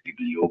or in the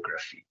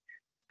bibliography.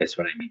 That's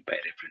what I mean by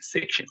reference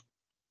section.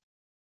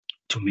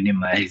 To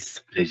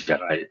minimize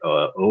plagiarism,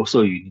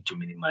 also you need to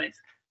minimize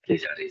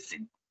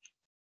plagiarism.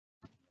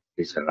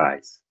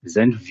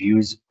 Present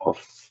views of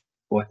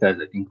authors.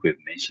 I think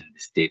we've mentioned the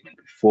statement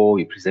before.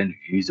 We present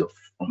views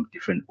from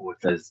different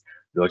authors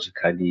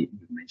logically.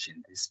 We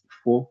mentioned this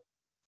before.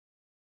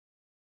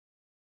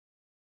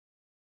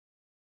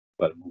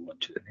 I'll move on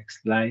to the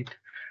next slide.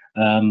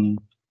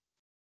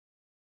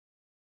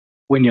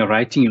 When you're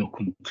writing your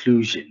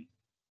conclusion,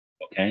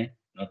 okay,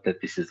 not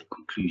that this is a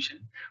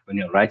conclusion. When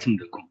you're writing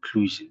the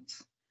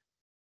conclusions,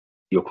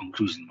 your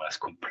conclusion must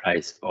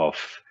comprise of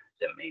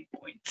the main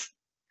points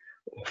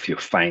of your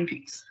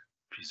findings,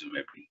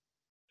 presumably.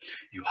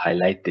 You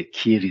highlight the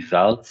key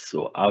results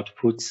or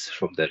outputs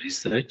from the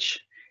research,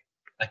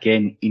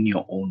 again in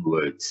your own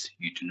words.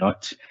 You do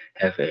not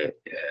have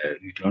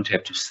you don't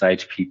have to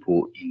cite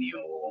people in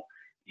your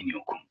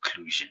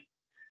conclusion.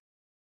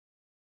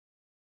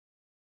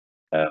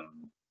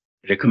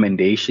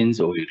 Recommendations,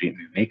 or you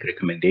make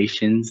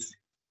recommendations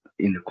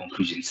in the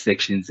conclusion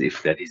sections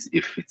if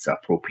it's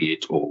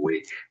appropriate, or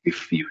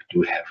if you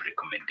do have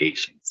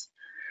recommendations.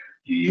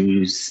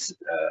 You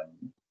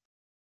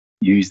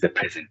use the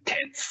present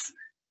tense.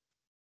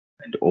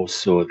 And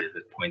also there's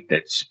a point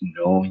that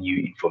no new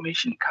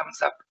information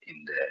comes up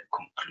in the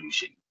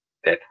conclusion.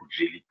 That would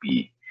really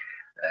be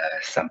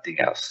something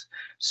else.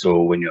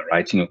 So when you're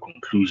writing a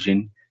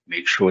conclusion,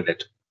 make sure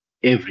that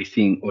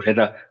everything, or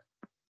rather,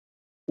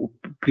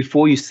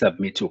 before you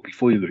submit or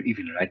before you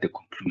even write the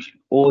conclusion,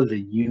 all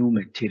the new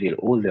material,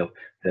 all the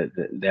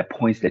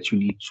points that you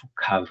need to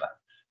cover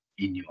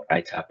in your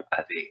write-up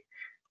are there.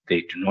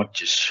 They do not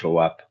just show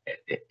up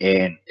at the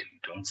end. You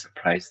don't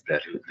surprise the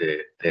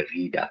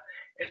reader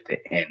at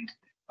the end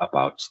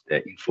about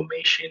the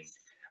information,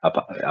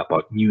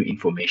 about new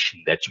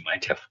information that you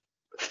might have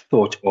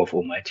thought of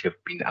or might have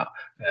been that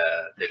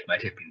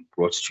might have been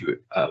brought to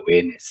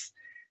awareness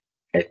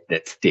at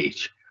that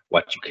stage.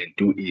 What you can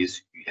do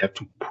is you have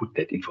to put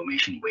that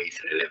information where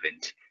it's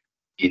relevant,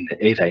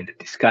 either in the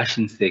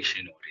discussion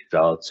section or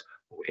results,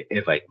 or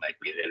wherever it might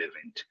be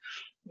relevant.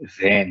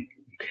 Then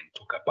you can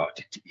talk about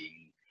it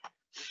in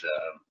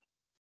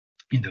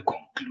the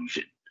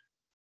conclusion.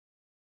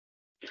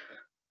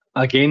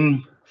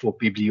 Again, for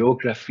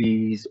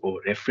bibliographies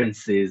or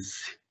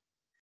references,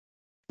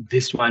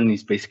 this one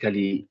is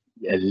basically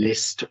a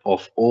list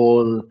of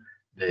all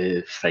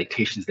the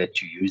citations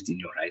that you used in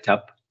your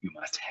write-up. You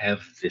must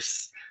have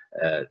this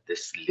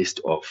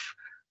list of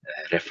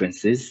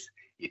references.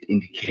 It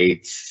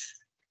indicates,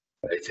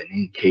 it's an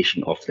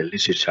indication of the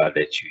literature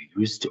that you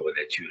used or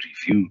that you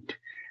reviewed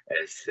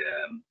as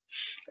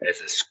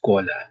a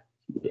scholar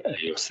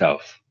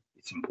yourself.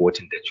 It's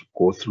important that you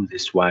go through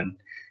this one,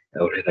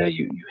 or rather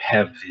you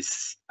have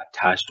this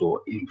attached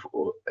or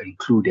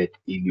included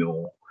in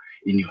your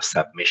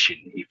submission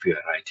if you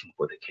are writing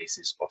for the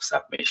cases of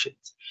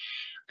submissions.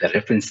 The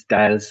reference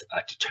styles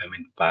are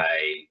determined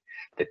by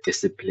the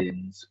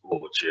disciplines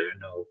or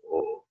journal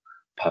or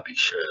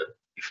publisher,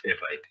 if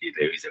ever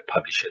there is a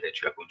publisher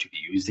that you are going to be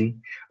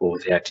using, or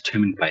they are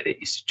determined by the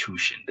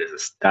institution. There's a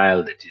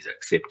style that is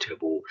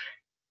acceptable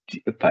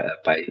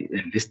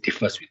and this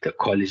differs with the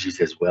colleges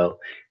as well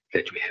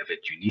that we have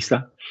at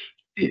UNISA.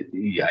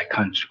 I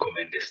can't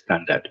recommend a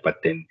standard,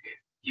 but then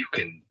you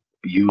can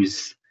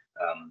use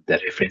the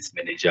reference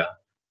manager.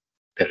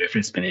 The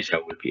reference manager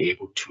will be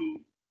able to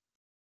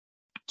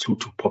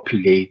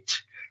populate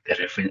the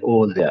reference,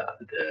 all the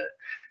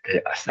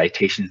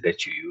citations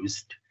that you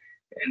used,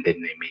 and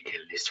then they make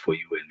a list for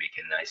you and make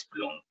a nice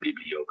long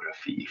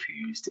bibliography if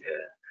you used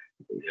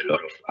a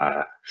lot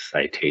of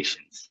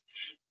citations.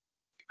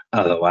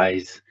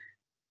 Otherwise,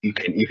 you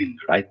can even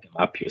write them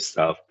up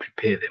yourself,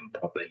 prepare them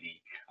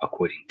properly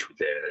according to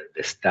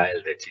the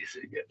style that is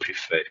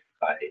preferred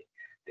by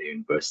the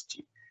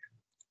university.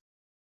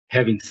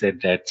 Having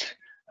said that,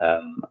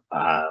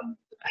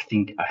 I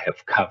think I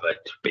have covered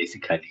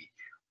basically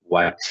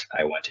what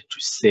I wanted to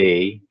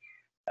say.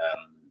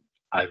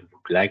 I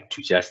would like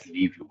to just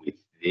leave you with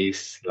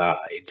this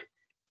slide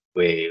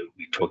where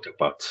we talked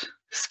about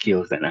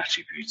skills and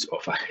attributes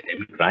of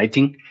academic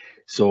writing.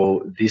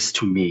 So this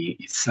to me,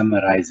 it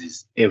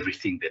summarizes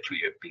everything that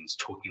we have been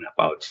talking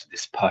about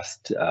this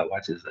past,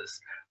 what is this,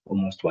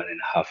 almost 1.5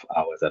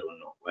 hours, I don't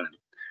know,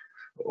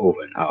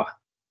 over an hour.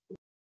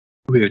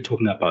 We are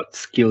talking about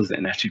skills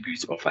and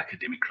attributes of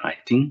academic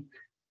writing.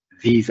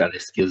 These are the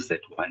skills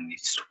that one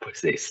needs to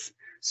possess.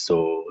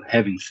 So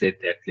having said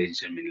that,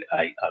 ladies and gentlemen,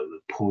 I will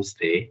pause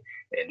there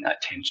and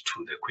attend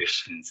to the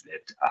questions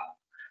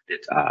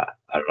that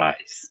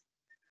arise.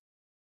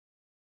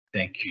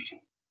 Thank you.